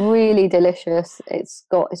it's really delicious. It's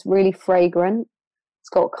really fragrant. It's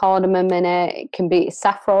got cardamom in it. It can be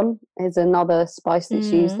saffron is another spice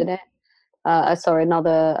that's used in it. Is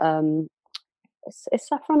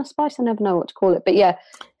saffron a spice? I never know what to call it. But yeah,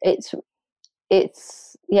 it's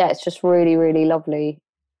just really, really lovely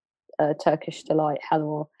Turkish delight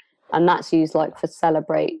halwa. And that's used like for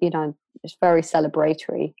celebrate, it's very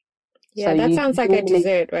celebratory. Yeah, so that sounds like a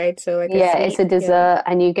dessert, right? So like it's a dessert,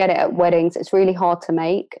 and you get it at weddings. It's really hard to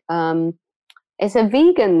make. It's a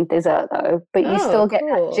vegan dessert though, but you still get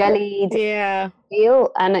that jellied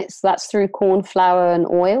feel, and that's through corn flour and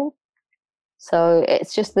oil. So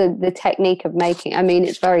it's just the technique of making. I mean,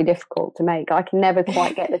 it's very difficult to make. I can never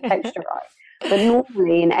quite get the texture right. But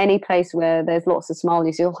normally in any place where there's lots of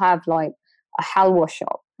Somalis, you'll have like a halwa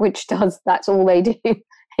shop, which that's all they do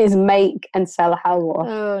is make and sell halwa.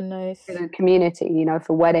 Oh, nice. To the community,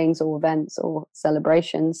 for weddings or events or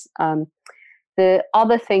celebrations. The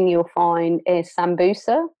other thing you'll find is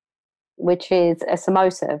sambusa, which is a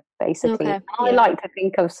samosa, basically. Okay, I like to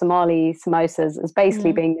think of Somali samosas as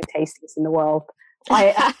basically being the tastiest in the world.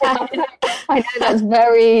 I know that's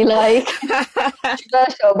very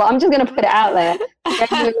controversial, but I'm just going to put it out there.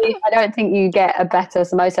 Genuinely, I don't think you get a better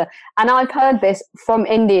samosa, and I've heard this from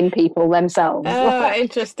Indian people themselves. Oh,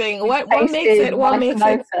 interesting. What makes it? What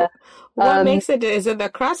makes it? Is it the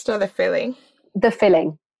crust or the filling? The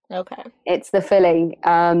filling. Okay, it's the filling.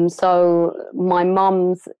 So my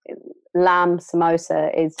mum's lamb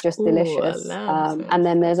samosa is just delicious. And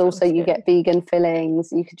then there's also you get vegan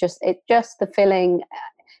fillings. You could the filling.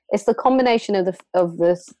 It's the combination of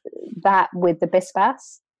that with the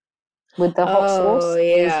bisbas, with the hot sauce.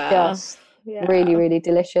 Is just really, really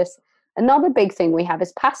delicious. Another big thing we have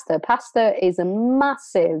is pasta. Pasta is a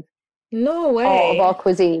massive part of our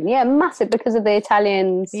cuisine. Yeah, massive because of the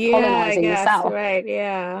Italians colonizing the south. Right,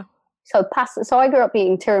 yeah. So pasta. So I grew up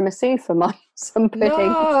eating tiramisu for some pudding.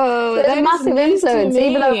 No, so there's a massive influence,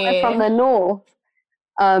 even though we're from the north.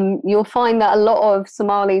 You'll find that a lot of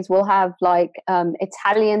Somalis will have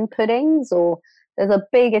Italian puddings, or there's a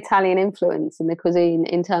big Italian influence in the cuisine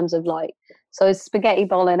in terms of so spaghetti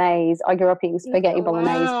bolognese. I grew up eating spaghetti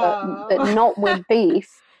bolognese, but not with beef,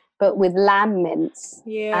 but with lamb mince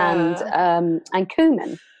and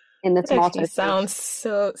cumin in the tomato sauce. Sounds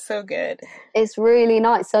so good. It's really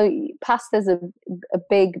nice. So pasta's a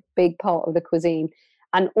big part of the cuisine,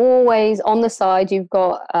 and always on the side you've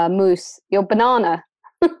got mousse, your banana.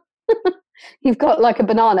 You've got a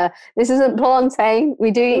banana. This isn't plantain. We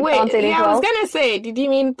do eat plantain as well. I was gonna say, did you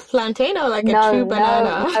mean plantain or a true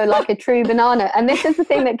banana? No, like a true banana. And this is the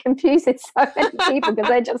thing that confuses so many people, because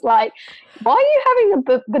they're just like, why are you having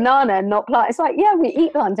a banana and not plantain? It's like, yeah, we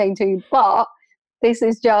eat plantain too, but this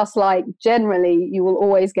is just generally you will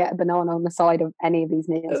always get a banana on the side of any of these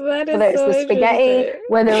meals. Whether it's the spaghetti,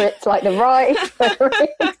 whether it's the rice, whether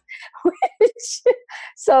it's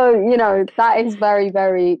so that is very,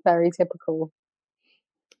 very, very typical.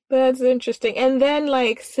 That's interesting. And then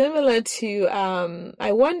similar to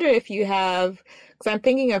I wonder if you have, because I'm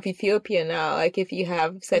thinking of Ethiopia now, if you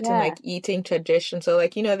have certain eating traditions, so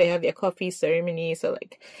they have their coffee ceremony, so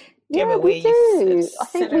we do. I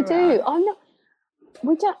think we do. I'm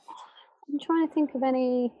trying to think of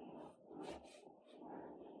any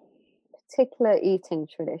particular eating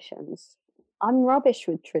traditions. I'm rubbish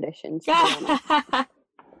with traditions, to be honest.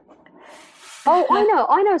 Oh,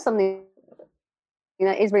 I know something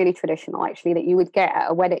that is really traditional, actually, that you would get at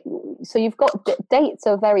a wedding. So you've got dates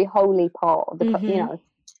are a very holy part of the,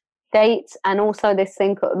 dates, and also this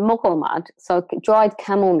thing called mughal, so dried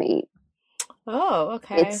camel meat. Oh,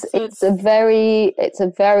 okay. It's a very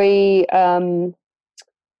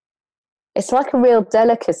it's like a real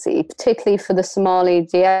delicacy, particularly for the Somali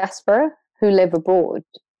diaspora who live abroad,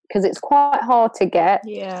 because it's quite hard to get.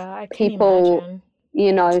 Yeah, I can people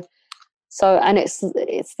imagine. So, and it's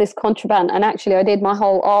this contraband. And actually, I did my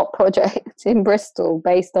whole art project in Bristol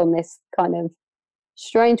based on this kind of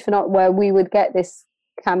strange phenomenon where we would get this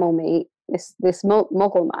camel meat, this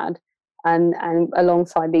mughal and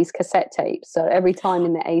alongside these cassette tapes. So every time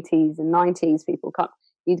in the 80s and 90s,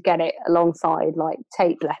 you'd get it alongside like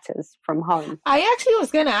tape letters from home. I actually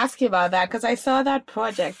was going to ask you about that because I saw that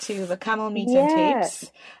project too, the camel meat and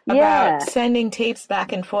tapes, about sending tapes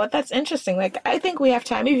back and forth. That's interesting. Like, I think we have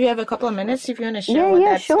time. If you have a couple of minutes, if you want to share what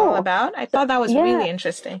that's all about. I thought that was really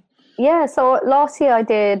interesting. Yeah, so last year I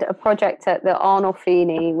did a project at the Arnold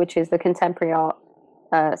Feeney, which is the Contemporary Art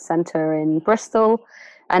Centre in Bristol,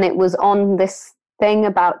 and it was on this thing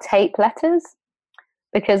about tape letters,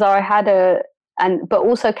 because I had but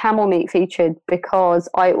also camel meat featured because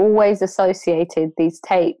I always associated these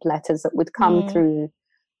tape letters that would come through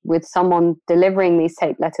with someone delivering these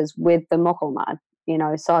tape letters with the mughal,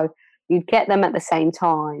 so you'd get them at the same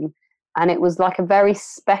time. And it was like a very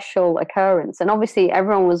special occurrence. And obviously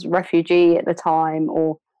everyone was refugee at the time,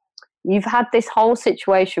 or you've had this whole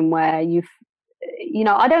situation where I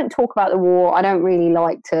don't talk about the war. I don't really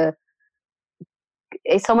like to.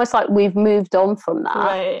 It's almost like we've moved on from that.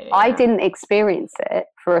 Right, yeah. I didn't experience it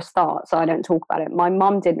for a start, so I don't talk about it. My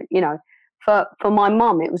mum didn't, for my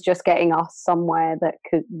mum, it was just getting us somewhere that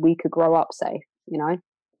we could grow up safe,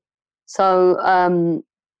 So,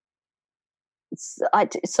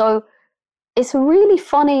 so it's a really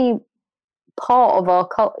funny part of our,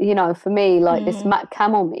 for me, like this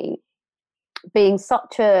camel meat being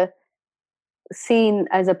such a seen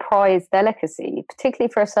as a prized delicacy, particularly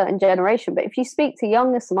for a certain generation. But if you speak to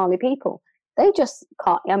younger Somali people, they just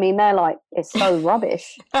can't. I mean, they're like, it's so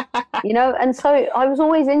rubbish, And so I was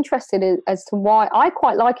always interested as to why I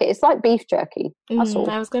quite like it. It's like beef jerky. That's all.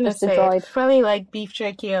 I was going to say, it's probably like beef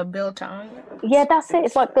jerky or biltong. Yeah, that's it.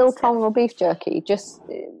 It's like biltong or beef jerky.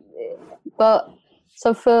 But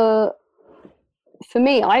so for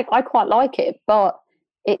me, I quite like it, but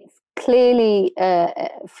it's clearly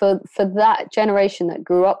for that generation that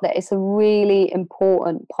grew up there, it's a really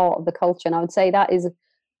important part of the culture. And I would say that is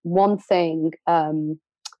one thing.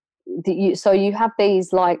 So you have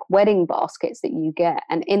these like wedding baskets that you get,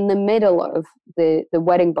 and in the middle of the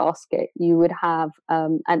wedding basket, you would have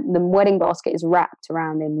and the wedding basket is wrapped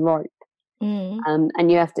around in rope. And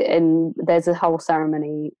you have to, and there's a whole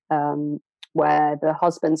ceremony where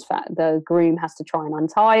the groom has to try and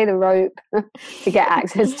untie the rope to get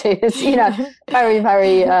access to it. Very,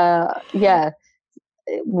 very,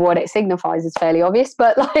 what it signifies is fairly obvious,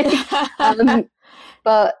 but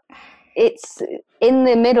but it's in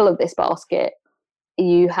the middle of this basket,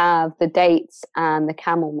 you have the dates and the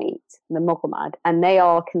camel meat, the mughal, and they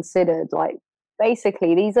are considered like,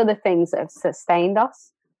 basically, these are the things that have sustained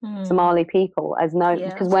us, Somali people,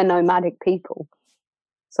 because we're nomadic people.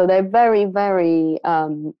 So they're very, very, I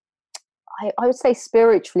would say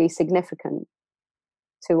spiritually significant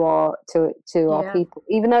to our people.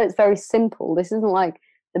 Even though it's very simple, this isn't like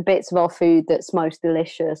the bits of our food that's most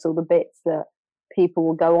delicious or the bits that people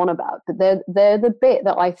will go on about. But they're the bit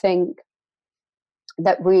that I think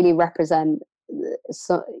that really represent,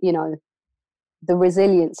 the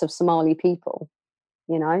resilience of Somali people,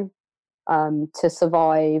 to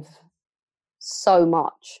survive so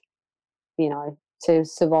much, to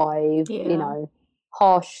survive,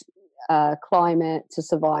 harsh climate, to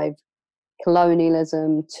survive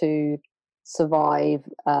colonialism, to survive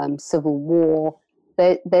civil war.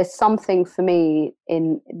 There's something for me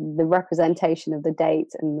in the representation of the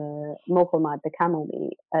date and the mughal, the camel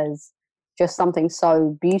meat, as just something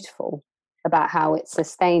so beautiful about how it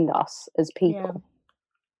sustained us as people. Yeah.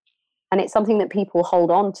 And it's something that people hold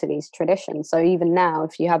on to, these traditions. So even now,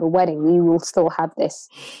 if you have a wedding, you will still have this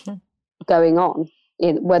going on,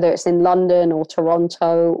 whether it's in London or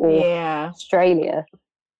Toronto or Australia.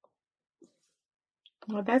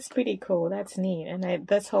 Well, that's pretty cool. That's neat. And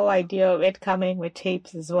this whole idea of it coming with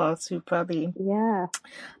tapes as well, to probably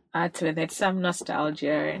add to it some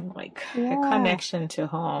nostalgia and like a connection to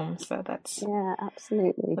home. So that's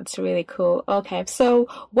absolutely. That's really cool. Okay, so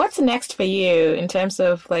what's next for you in terms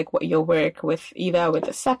of like what your work with, either with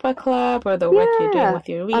the supper club or the work you're doing with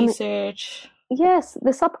your research? Yes,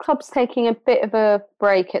 the sub club's taking a bit of a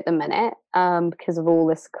break at the minute because of all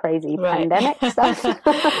this crazy pandemic stuff.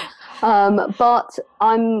 But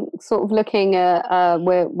I'm sort of looking at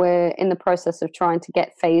we're in the process of trying to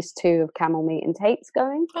get phase 2 of Camel Meat and Tates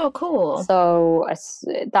going. Oh, cool! So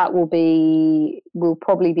that we'll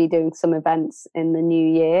probably be doing some events in the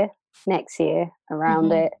new year, next year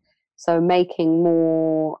around it. So making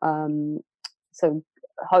more, so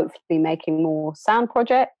hopefully making more sound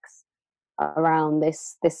projects around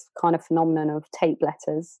this kind of phenomenon of tape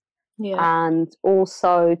letters. Yeah. And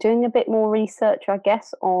also doing a bit more research, I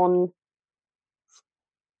guess, on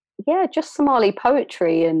just Somali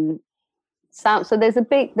poetry and sound. So there's a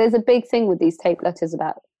big thing with these tape letters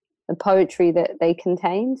about the poetry that they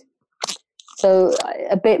contained. So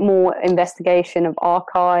a bit more investigation of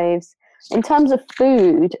archives. In terms of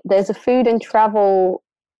food, there's a food and travel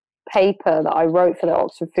paper that I wrote for the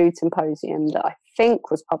Oxford Food Symposium that I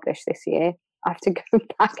think was published this year. I have to go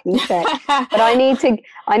back and check, but I need to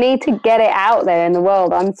get it out there in the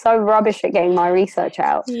world. I'm so rubbish at getting my research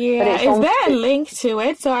out. Yeah, is there a link to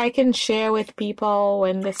it so I can share with people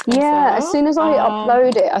when this comes out? Yeah, as soon as I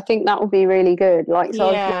upload it, I think that will be really good. So I've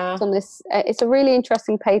worked on this. It's a really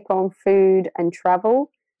interesting paper on food and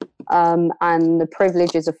travel, and the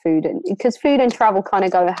privileges of food, because food and travel kind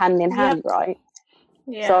of go hand in hand, right?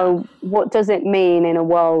 Yeah. So what does it mean in a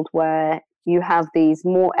world where you have these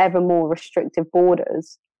ever more restrictive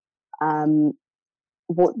borders?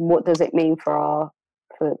 What does it mean for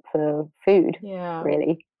food? Yeah.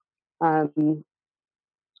 Really.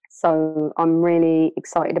 So I'm really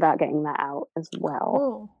excited about getting that out as well.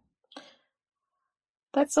 Cool.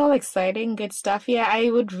 That's all exciting, good stuff. Yeah, I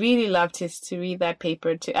would really love to read that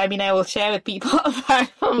paper too. I mean, I will share with people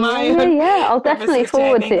from my own. Yeah, I'll definitely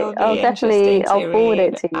forward it. I'll forward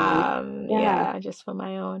it to you. Yeah, just for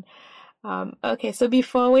my own. Okay, so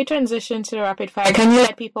before we transition to the rapid fire, can you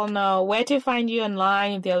let people know where to find you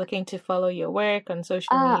online if they're looking to follow your work on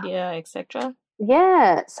social media, etc.?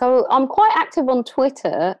 Yeah, so I'm quite active on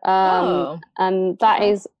Twitter, and that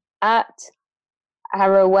is at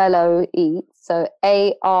Arawello Eats. So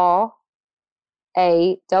ARAWELO,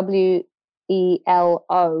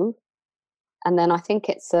 and then I think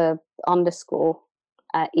it's a underscore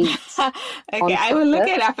Eats. Okay, I will look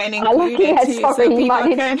it up and include it too, so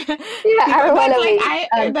people can. Arawello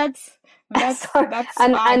Eats. That's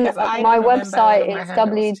and my website is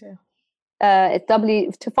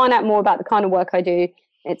to find out more about the kind of work I do,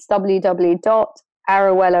 it's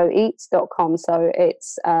www.arawelloeats.com. So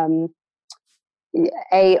it's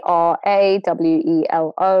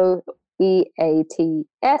ARAWELOEATS.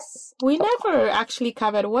 We never actually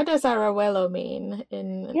covered, what does Arawello mean?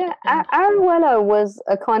 Arawello was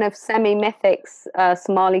a kind of semi-mythic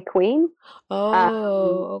Somali queen.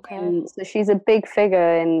 Okay. So she's a big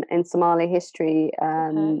figure in Somali history.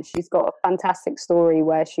 She's got a fantastic story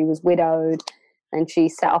where she was widowed and she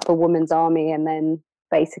set up a women's army and then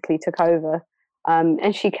basically took over.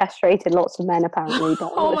 And she castrated lots of men, apparently.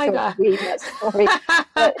 Oh my God! That story.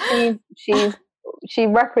 But she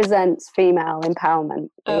represents female empowerment.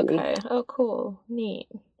 Really. Okay. Oh, cool. Neat.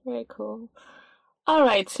 Very cool. All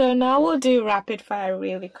right. So now we'll do rapid fire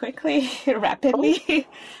really quickly, rapidly.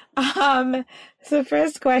 So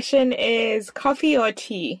first question is coffee or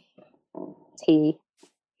tea? Tea.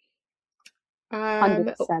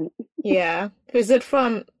 100%. Yeah. Is it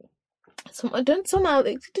from?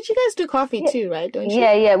 Somali, did you guys do coffee too, right? Don't you?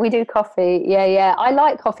 Yeah, we do coffee. Yeah. I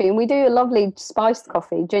like coffee, and we do a lovely spiced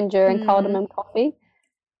coffee, ginger and cardamom coffee.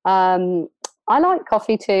 I like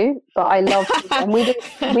coffee too, but I love tea. And we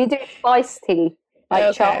do spiced tea,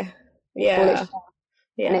 like chai. Yeah,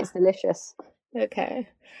 and it's delicious. Okay.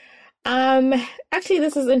 Actually,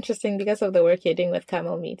 this is interesting because of the work you're doing with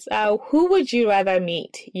camel meats. Who would you rather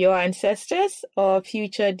meet, your ancestors or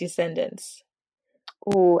future descendants?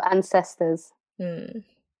 Oh, ancestors. I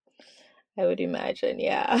would imagine,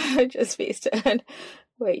 yeah, just based on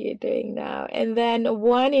what you're doing now. And then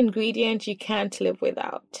one ingredient you can't live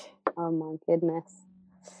without. Oh my goodness.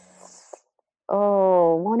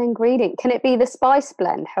 Oh, one ingredient. Can it be the spice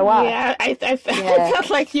blend? Yeah, I felt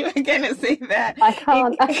like you were going to say that. I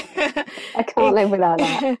can't live without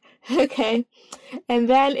that. Okay. And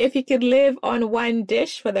then if you could live on one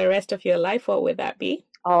dish for the rest of your life, what would that be?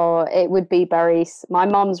 Oh, it would be berries. My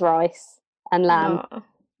mum's rice and lamb. Oh,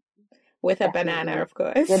 with definitely. A banana, of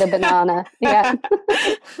course. With a banana, yeah.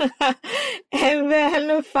 And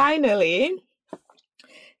then finally,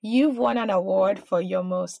 you've won an award for your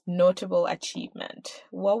most notable achievement.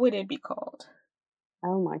 What would it be called?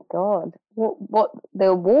 Oh my God. What the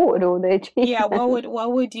award or the achievement? Yeah,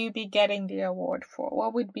 what would you be getting the award for?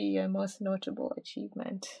 What would be your most notable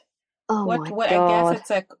achievement? Oh What? my What? God.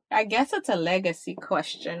 I guess it's a legacy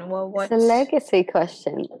question. Well, what? It's a legacy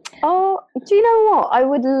question. Oh, do you know what? I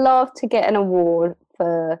would love to get an award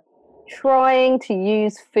for trying to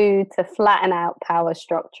use food to flatten out power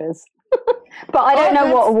structures. But I don't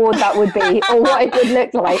know what award that would be or what it would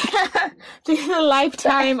look like. The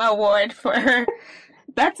lifetime award for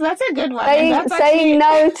that's a good one. Saying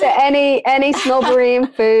no to any snobbery in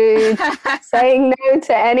food, saying no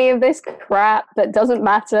to any of this crap that doesn't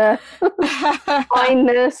matter,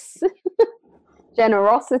 kindness,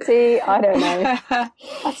 generosity. I don't know.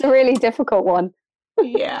 That's a really difficult one.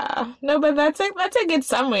 Yeah, no, but that's a good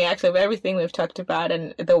summary actually of everything we've talked about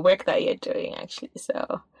and the work that you're doing actually.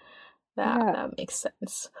 So that makes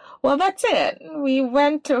sense. Well, that's it. We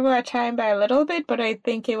went over our time by a little bit, but I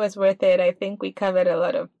think it was worth it. I think we covered a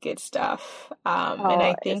lot of good stuff. And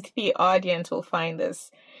I think the audience will find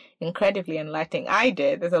this incredibly enlightening. I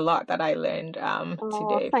did. There's a lot that I learned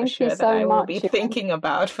today for sure that I will be thinking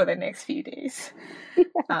about for the next few days.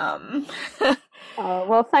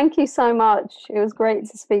 Well, thank you so much. It was great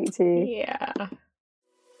to speak to you. Yeah.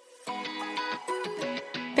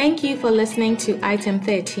 Thank you for listening to Item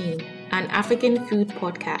 13, an African food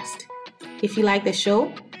podcast. If you like the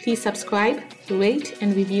show, please subscribe, rate,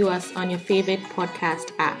 and review us on your favorite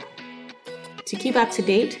podcast app. To keep up to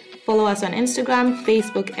date, follow us on Instagram,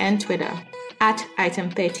 Facebook, and Twitter at Item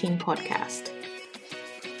 13 Podcast.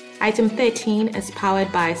 Item 13 is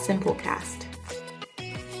powered by Simplecast.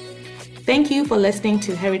 Thank you for listening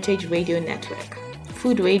to Heritage Radio Network,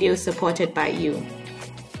 food radio supported by you.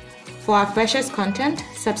 For our freshest content,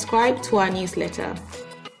 subscribe to our newsletter.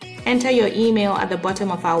 Enter your email at the bottom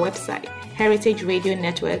of our website,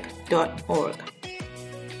 heritageradionetwork.org.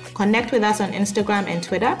 Connect with us on Instagram and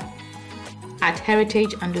Twitter at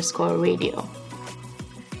heritage_radio.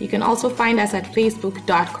 You can also find us at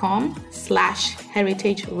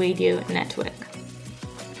facebook.com/Heritage Radio Network.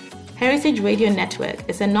 Heritage Radio Network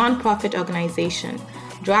is a non-profit organization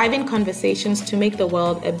driving conversations to make the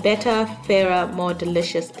world a better, fairer, more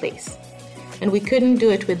delicious place. And we couldn't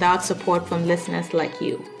do it without support from listeners like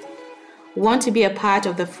you. Want to be a part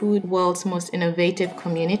of the food world's most innovative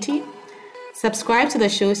community? Subscribe to the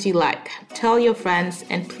shows you like, tell your friends,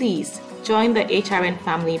 and please join the HRN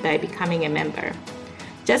family by becoming a member.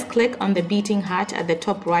 Just click on the beating heart at the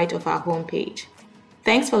top right of our homepage.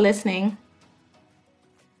 Thanks for listening.